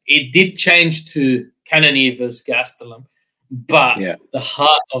Costa. It did change to Cannonier versus Gastelum, but the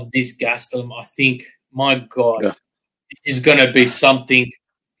heart of this Gastelum, I think, my God, this is going to be something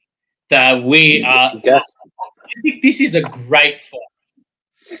that we are. I think this is a great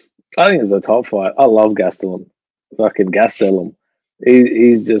fight. I think it's a top fight. I love Gastelum. Fucking Gastelum.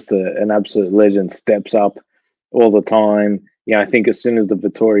 He's just an absolute legend. Steps up all the time. Yeah, I think as soon as the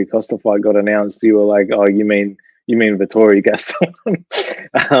Vettori Costa fight got announced, you were like, "Oh, you mean Vettori Gastelum?"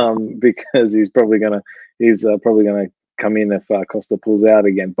 Because he's probably gonna come in if Costa pulls out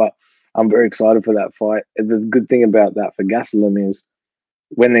again. But I'm very excited for that fight. The good thing about that for Gastelum is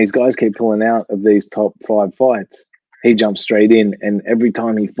when these guys keep pulling out of these top 5 fights, he jumps straight in, and every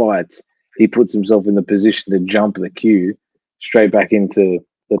time he fights, he puts himself in the position to jump the queue straight back into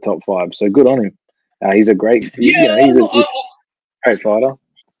the top 5. So good on him. He's a great, he's a great fighter.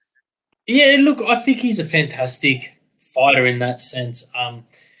 Yeah, look, I think he's a fantastic fighter in that sense.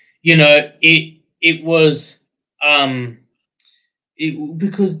 It was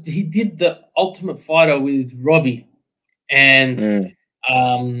because he did the Ultimate Fighter with Robbie, and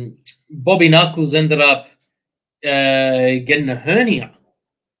Bobby Knuckles ended up getting a hernia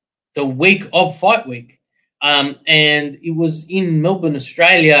the week of fight week. And it was in Melbourne,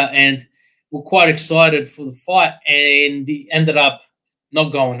 Australia, and we're quite excited for the fight, and it ended up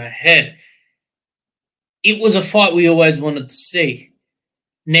not going ahead. It was a fight we always wanted to see.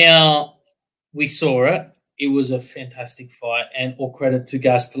 Now, we saw it. It was a fantastic fight, and all credit to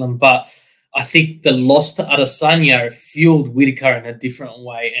Gastelum, but I think the loss to Adesanya fueled Whittaker in a different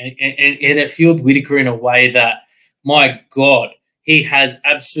way, and it fueled Whittaker in a way that, my God, he has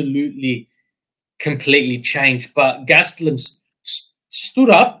absolutely completely changed. But Gastelum stood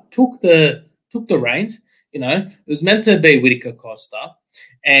up, took the reins. It was meant to be Whittaker Costa,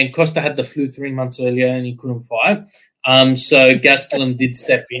 and Costa had the flu 3 months earlier and he couldn't fight. So Gastelum did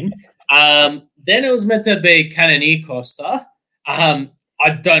step in. Then it was meant to be Cannonier Costa. I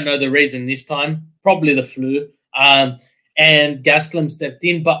don't know the reason this time. Probably the flu. And Gastelum stepped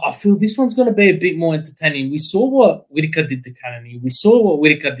in, but I feel this one's going to be a bit more entertaining. We saw what Whittaker did to Cannonier. We saw what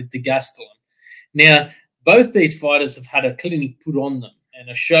Whittaker did to Gastelum. Now, both these fighters have had a clinic put on them and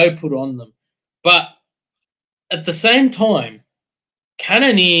a show put on them. But at the same time,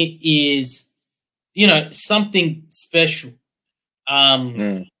 Cannonier is, something special.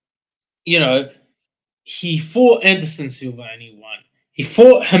 He fought Anderson Silva and he won. He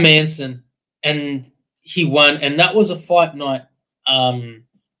fought Hermansson and he won. And that was a fight night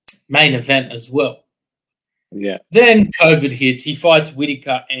main event as well. Yeah. Then COVID hits. He fights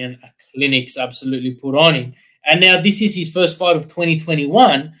Whittaker and a clinic's absolutely put on him. And now this is his first fight of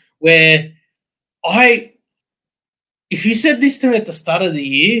 2021 where if you said this to me at the start of the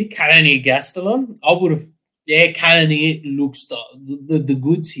year, Cannonier Gastelum, I would have, Cannonier looks the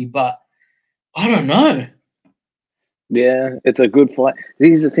goodsy, but I don't know. Yeah, it's a good fight.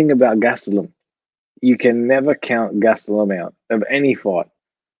 Here's the thing about Gastelum. You can never count Gastelum out of any fight.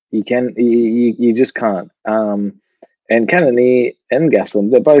 You just can't. And Cannonier and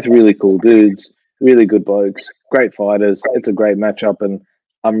Gastelum, they're both really cool dudes, really good blokes, great fighters. It's a great matchup, and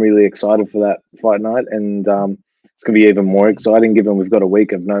I'm really excited for that fight night. And it's going to be even more exciting given we've got a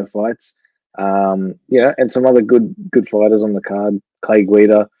week of no fights. And some other good fighters on the card. Clay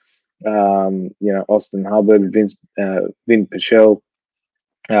Guida, Austin Hubbard, Vince Pichel,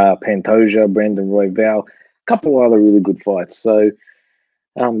 Pantoja, Brandon Royval, a couple of other really good fights. So,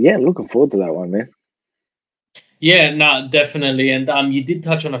 looking forward to that one, man. Yeah, no, definitely. And you did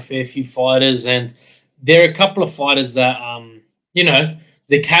touch on a fair few fighters, and there are a couple of fighters that,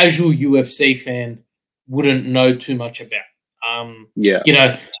 the casual UFC fan wouldn't know too much about.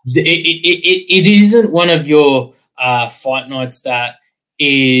 It isn't one of your fight nights that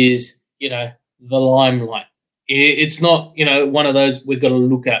is, the limelight. It's not, one of those we've got to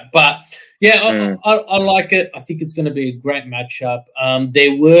look at. But, I like it. I think it's going to be a great matchup.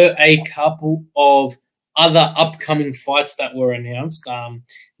 There were a couple of other upcoming fights that were announced,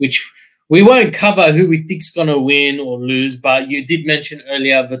 which we won't cover who we think's going to win or lose, but you did mention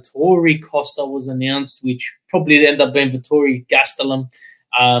earlier Vettori Costa was announced, which probably ended up being Vettori Gastelum.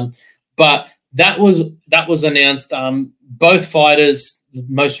 But that was announced. Both fighters, the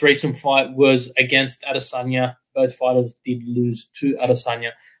most recent fight was against Adesanya. Both fighters did lose to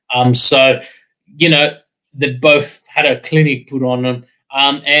Adesanya. They both had a clinic put on them.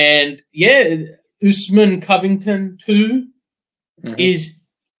 Usman Covington too is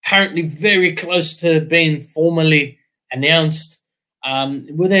currently very close to being formally announced.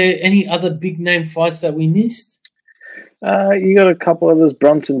 Were there any other big name fights that we missed? You got a couple others.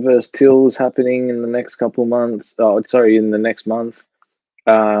 Brunson versus Tills happening in the next couple months. Oh, sorry, in the next month.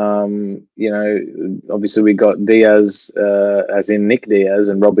 Obviously we got Diaz, as in Nick Diaz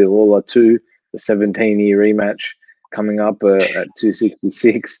and Robbie Lawler too. The 17-year rematch coming up at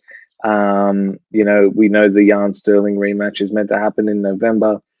 266. We know the Jan Sterling rematch is meant to happen in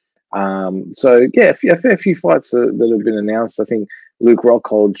November. So yeah, a fair few fights that have been announced. I think Luke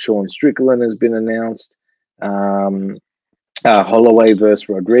Rockhold, Sean Strickland has been announced. Holloway versus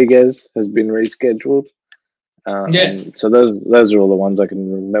Rodriguez has been rescheduled. So those are all the ones I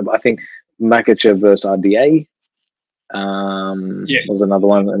can remember. I think Makachev versus RDA was another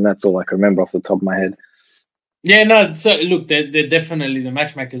one, and that's all I can remember off the top of my head. Yeah, no. So look, they're definitely, the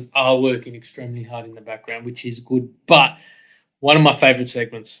matchmakers are working extremely hard in the background, which is good. But one of my favorite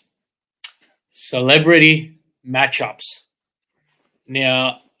segments, celebrity matchups.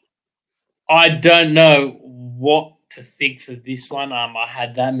 Now, I don't know what to think for this one. I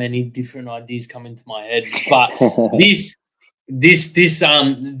had that many different ideas come into my head, but this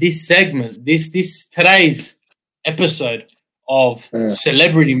segment, this today's episode of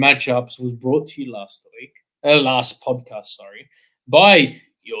celebrity matchups was brought to you last podcast, by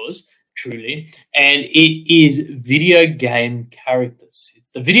yours truly, and it is video game characters. It's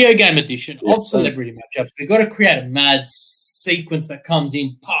the video game edition of celebrity matchups. We've got to create a mad sequence that comes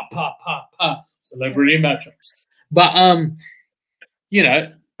in, celebrity matchups. But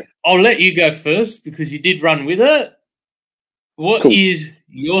I'll let you go first because you did run with it. What is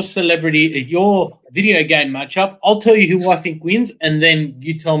your video game matchup? I'll tell you who I think wins, and then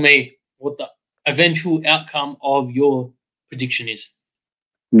you tell me what the eventual outcome of your prediction is.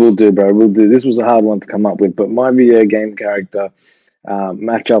 We'll do, bro. We'll do. This was a hard one to come up with, but my video game character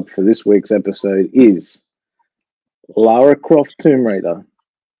matchup for this week's episode is Lara Croft Tomb Raider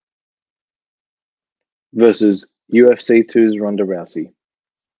versus UFC 2's Ronda Rousey.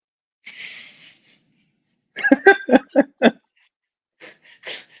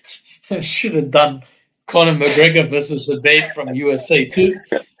 I should have done Conor McGregor versus Habib from UFC 2.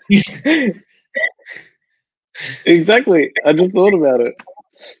 Exactly. I just thought about it.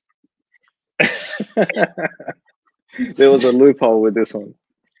 There was a loophole with this one.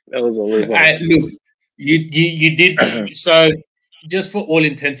 There was a loophole. Look, you did. So, just for all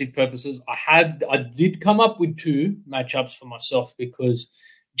intensive purposes, I did come up with two matchups for myself because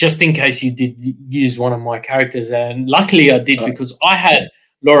just in case you did use one of my characters, and luckily I did because I had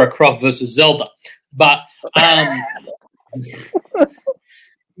Lara Croft versus Zelda. But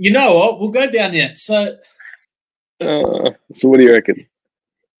you know what? We'll go down there. So what do you reckon?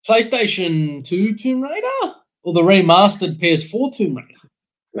 PlayStation 2 Tomb Raider or the remastered PS4 Tomb Raider?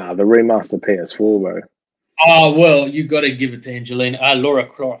 Nah, the remastered PS4, bro. Oh, well, you got to give it to Lara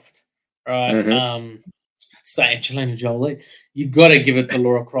Croft, right? Mm-hmm. Say Angelina Jolie. You got to give it to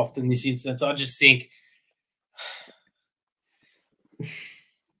Lara Croft in this instance. I just think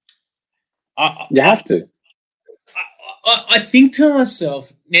you have to. I think to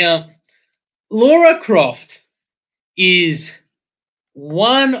myself now, Lara Croft is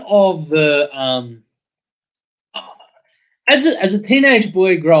one of the as a teenage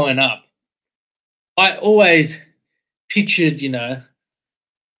boy growing up, I always pictured,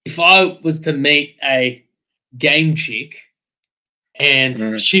 if I was to meet a game chick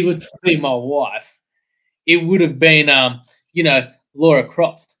and she was to be my wife, it would have been Lara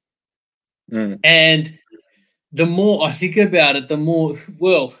Croft. And the more I think about it, the more,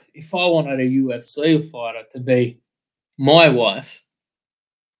 well, if I wanted a UFC fighter to be my wife,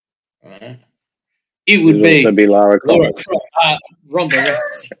 it would be Lara Croft. Ronda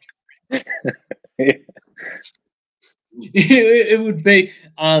Rousey. It would be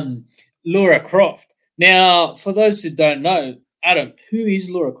Lara Croft. Now, for those who don't know, Adam, who is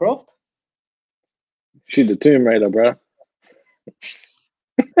Lara Croft? She's the Tomb Raider, bro.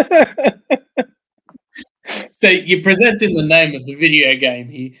 So you're presenting the name of the video game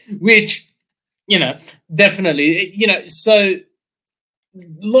here, which, definitely, so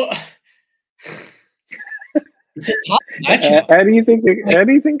look. It's a tough matchup. How do you think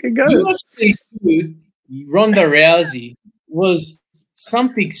it goes? UFC 2, Ronda Rousey was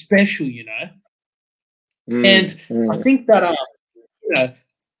something special, and I think that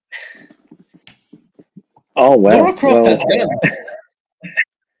oh wow, Lara Croft has a gun.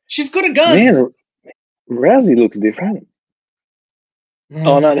 She's got a gun. Man, Rousey looks different.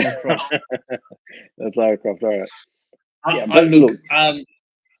 No. That's Lara Croft. All right. But look,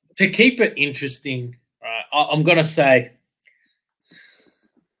 to keep it interesting, right, I'm gonna say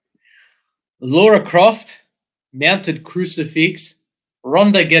Lara Croft mounted crucifix.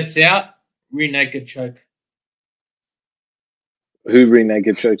 Ronda gets out, rear naked choke. Who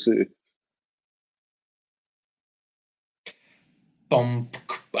re-naked chokes who?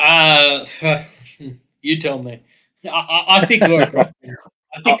 You tell me. I think Laura Croft.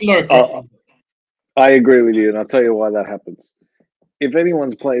 I think Laura Croft. I agree with you, and I'll tell you why that happens. If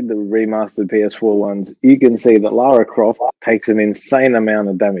anyone's played the remastered PS4 ones, you can see that Lara Croft takes an insane amount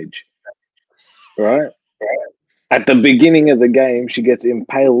of damage. Right? At the beginning of the game, she gets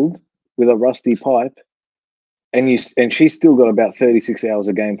impaled with a rusty pipe, and she's still got about 36 hours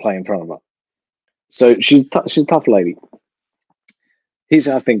of gameplay in front of her. So she's a tough lady. Here's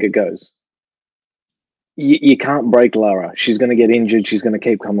how I think it goes. You can't break Lara. She's going to get injured. She's going to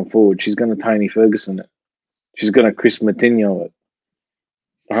keep coming forward. She's going to Tony Ferguson it. She's going to Chris Matinho it.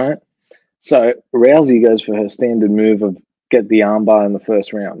 All right? So Rousey goes for her standard move of get the armbar in the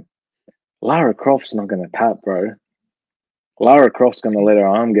first round. Lara Croft's not going to tap, bro. Lara Croft's going to let her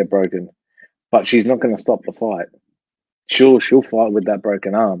arm get broken, but she's not going to stop the fight. She'll fight with that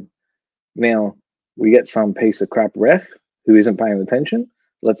broken arm. Now, we get some piece of crap ref who isn't paying attention,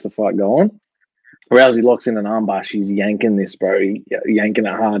 lets the fight go on. Rousey locks in an armbar. She's yanking this, bro. Yanking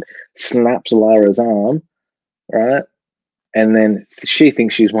it hard. Snaps Lara's arm, right? And then she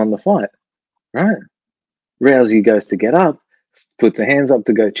thinks she's won the fight, right? Rousey goes to get up, puts her hands up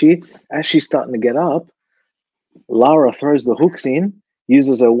to go cheer. As she's starting to get up, Lara throws the hooks in,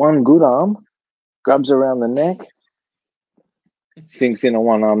 uses her one good arm, grabs her around the neck, sinks in a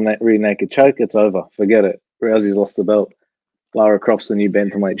one-arm rear naked choke. It's over. Forget it. Rousey's lost the belt. Lara Croft's the new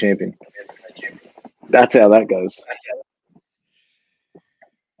bantamweight champion. That's how that goes.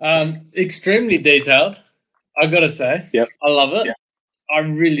 Extremely detailed, I gotta say. Yep. I love it. Yep. I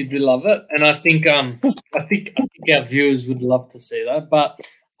really do love it, and I think I think our viewers would love to see that. But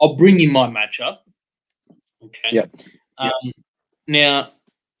I'll bring in my matchup. Okay. Yep. Now,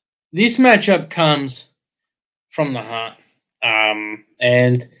 this matchup comes from the heart,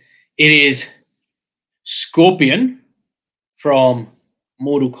 and it is Scorpion from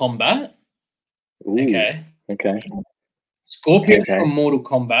Mortal Kombat. Ooh, okay. Scorpion from Mortal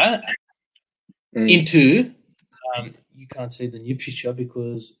Kombat into you can't see the new picture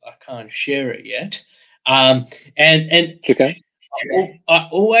because I can't share it yet. And okay. I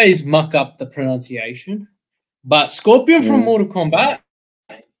always muck up the pronunciation, but Scorpion from Mortal Kombat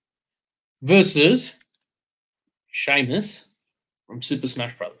versus Sheamus from Super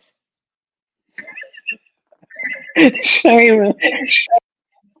Smash Brothers. Sheamus.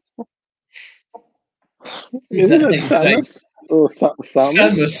 Isn't it Samus? Or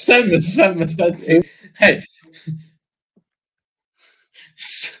Samus, that's it. Hey,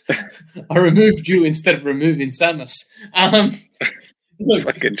 I removed you instead of removing Samus. Look,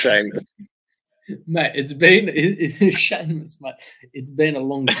 fucking Sheamus. Mate, it's Sheamus, mate. It's been a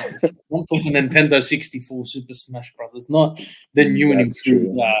long time. I'm talking Nintendo 64 Super Smash Brothers, not the new and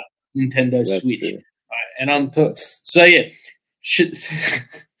improved Nintendo Switch. Right, and I'm so yeah,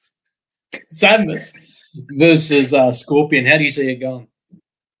 Samus versus Scorpion. How do you see it going?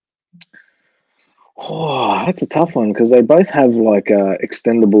 Oh, that's a tough one because they both have like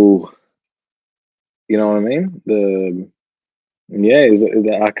extendable. You know what I mean?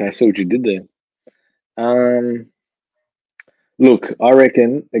 Okay, I see what you did there. Look, I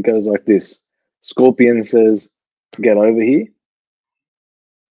reckon it goes like this. Scorpion says, get over here.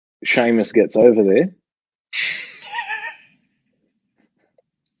 Sheamus gets over there.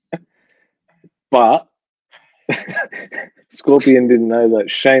 But Scorpion didn't know that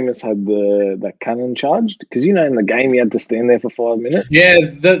Sheamus had that cannon charged. Because, in the game, you had to stand there for 5 minutes. Yeah,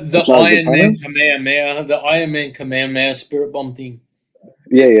 the Iron Man Kamehameha, the Iron Man Kamehameha Spirit Bomb thing.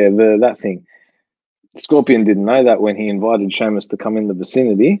 Yeah, that thing. Scorpion didn't know that when he invited Sheamus to come in the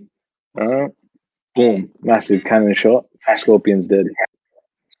vicinity. Boom, massive cannon shot. Scorpion's dead.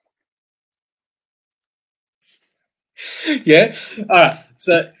 Yeah. All right.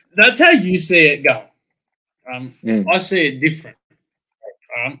 So that's how you see it going. I see it different.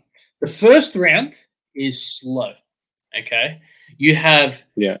 The first round is slow. Okay. You have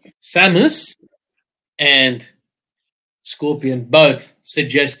Samus and Scorpion both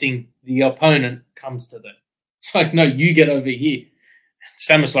suggesting the opponent comes to them. It's like, no, you get over here.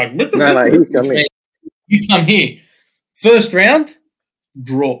 Samus like, no, you come here. You come here. First round,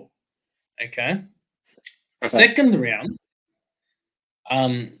 draw. Okay. Second round,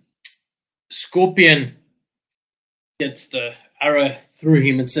 Scorpion gets the arrow through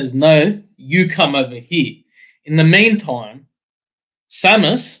him and says, no, you come over here. In the meantime,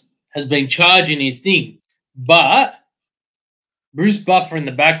 Samus has been charging his thing, but Bruce Buffer in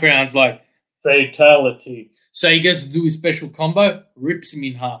the background's like, fatality. So he gets to do his special combo, rips him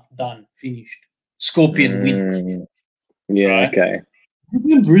in half, done, finished. Scorpion wins. Yeah, Right. okay.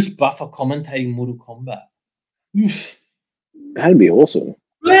 Imagine Bruce Buffer commentating Mortal Kombat. Oof. That'd be awesome.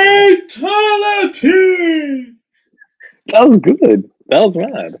 Fatality! That was good. That was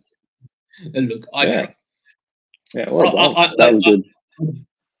mad. And look, I Yeah. try. Yeah, well done. I- That was good.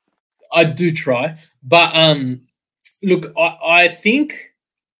 I do try, but look, I think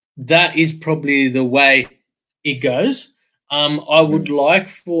that is probably the way it goes. I would like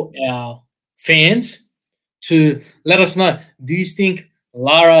for our fans to let us know. Do you think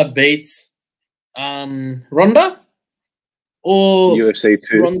Lara beats Ronda or UFC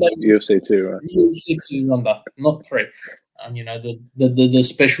 2. Ronda? UFC 2, right? UFC 2 Ronda, not 3. You know, the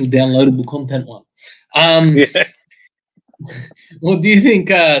special downloadable content one. Yeah. What do you think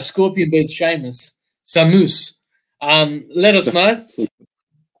Scorpion beats Sheamus? Samus. Let us know.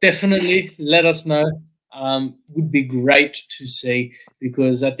 Definitely let us know. Would be great to see,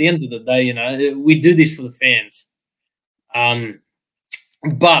 because at the end of the day, you know, we do this for the fans.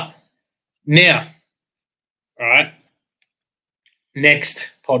 But now, all right,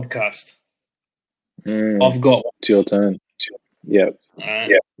 next podcast. I've got one. It's your turn. Yeah.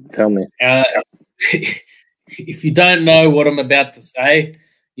 Yeah. Tell me. If you don't know what I'm about to say,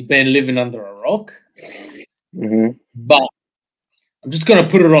 you've been living under a rock. Mm-hmm. But I'm just going to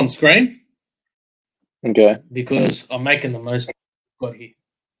put it on screen. Okay. Because I'm making the most of what I've got here.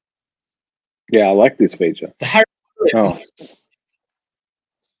 Yeah, I like this feature. The Harry Potter. Oh.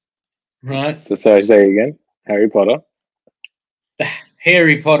 Right. So sorry, say again. Harry Potter. The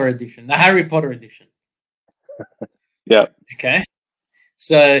Harry Potter edition. The Harry Potter edition. Yeah. Okay.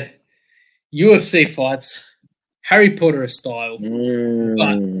 So UFC fights, Harry Potter style, but in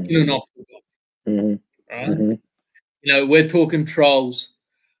an octagon. Right? Mm-hmm. You know, we're talking trolls.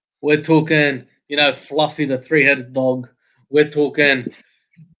 We're talking, you know, Fluffy the three-headed dog. We're talking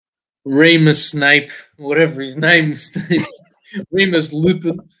Remus Snape, whatever his name is. Remus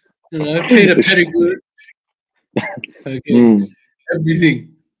Lupin. You know, Peter Pettigrew. Okay.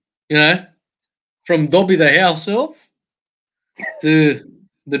 Everything. You know, from Dobby the house elf to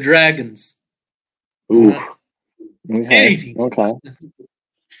the dragons. Ooh. Okay. Anything. Okay.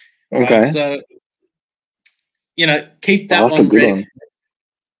 Right, so, you know, keep that that's one a good ready.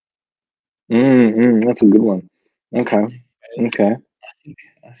 One. That's a good one. Okay. Okay.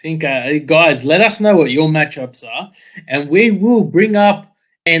 I think guys, let us know what your matchups are, and we will bring up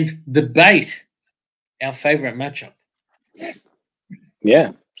and debate our favorite matchup.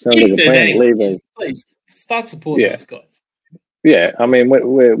 Yeah. Sounds like a plan. Please start supporting us, guys. Yeah, I mean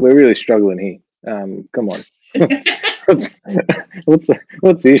we're really struggling here. Come on. what's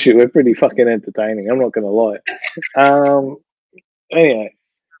the issue? We're pretty fucking entertaining. I'm not gonna lie. Anyway,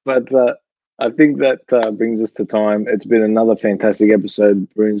 but I think that brings us to time. It's been another fantastic episode,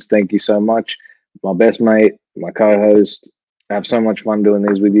 Bruins. Thank you so much, my best mate, my co-host. I have so much fun doing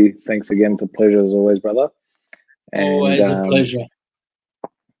these with you. Thanks again. It's a pleasure as always, brother. And, always a pleasure.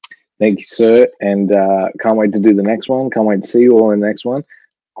 Thank you, sir. And can't wait to do the next one. Can't wait to see you all in the next one.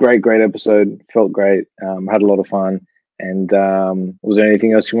 Great episode. Felt great. Had a lot of fun. And was there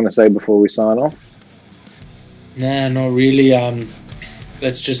anything else you want to say before we sign off? Nah, not really.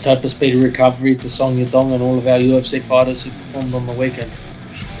 Let's just hope a speedy recovery to Song Yadong and all of our UFC fighters who performed on the weekend.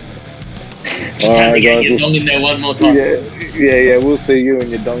 Just time to get Yadong in there one more time. Yeah. We'll see you and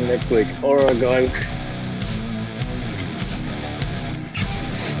Yadong next week. All right, guys.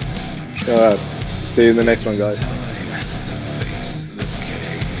 All right. See you in the next one, guys.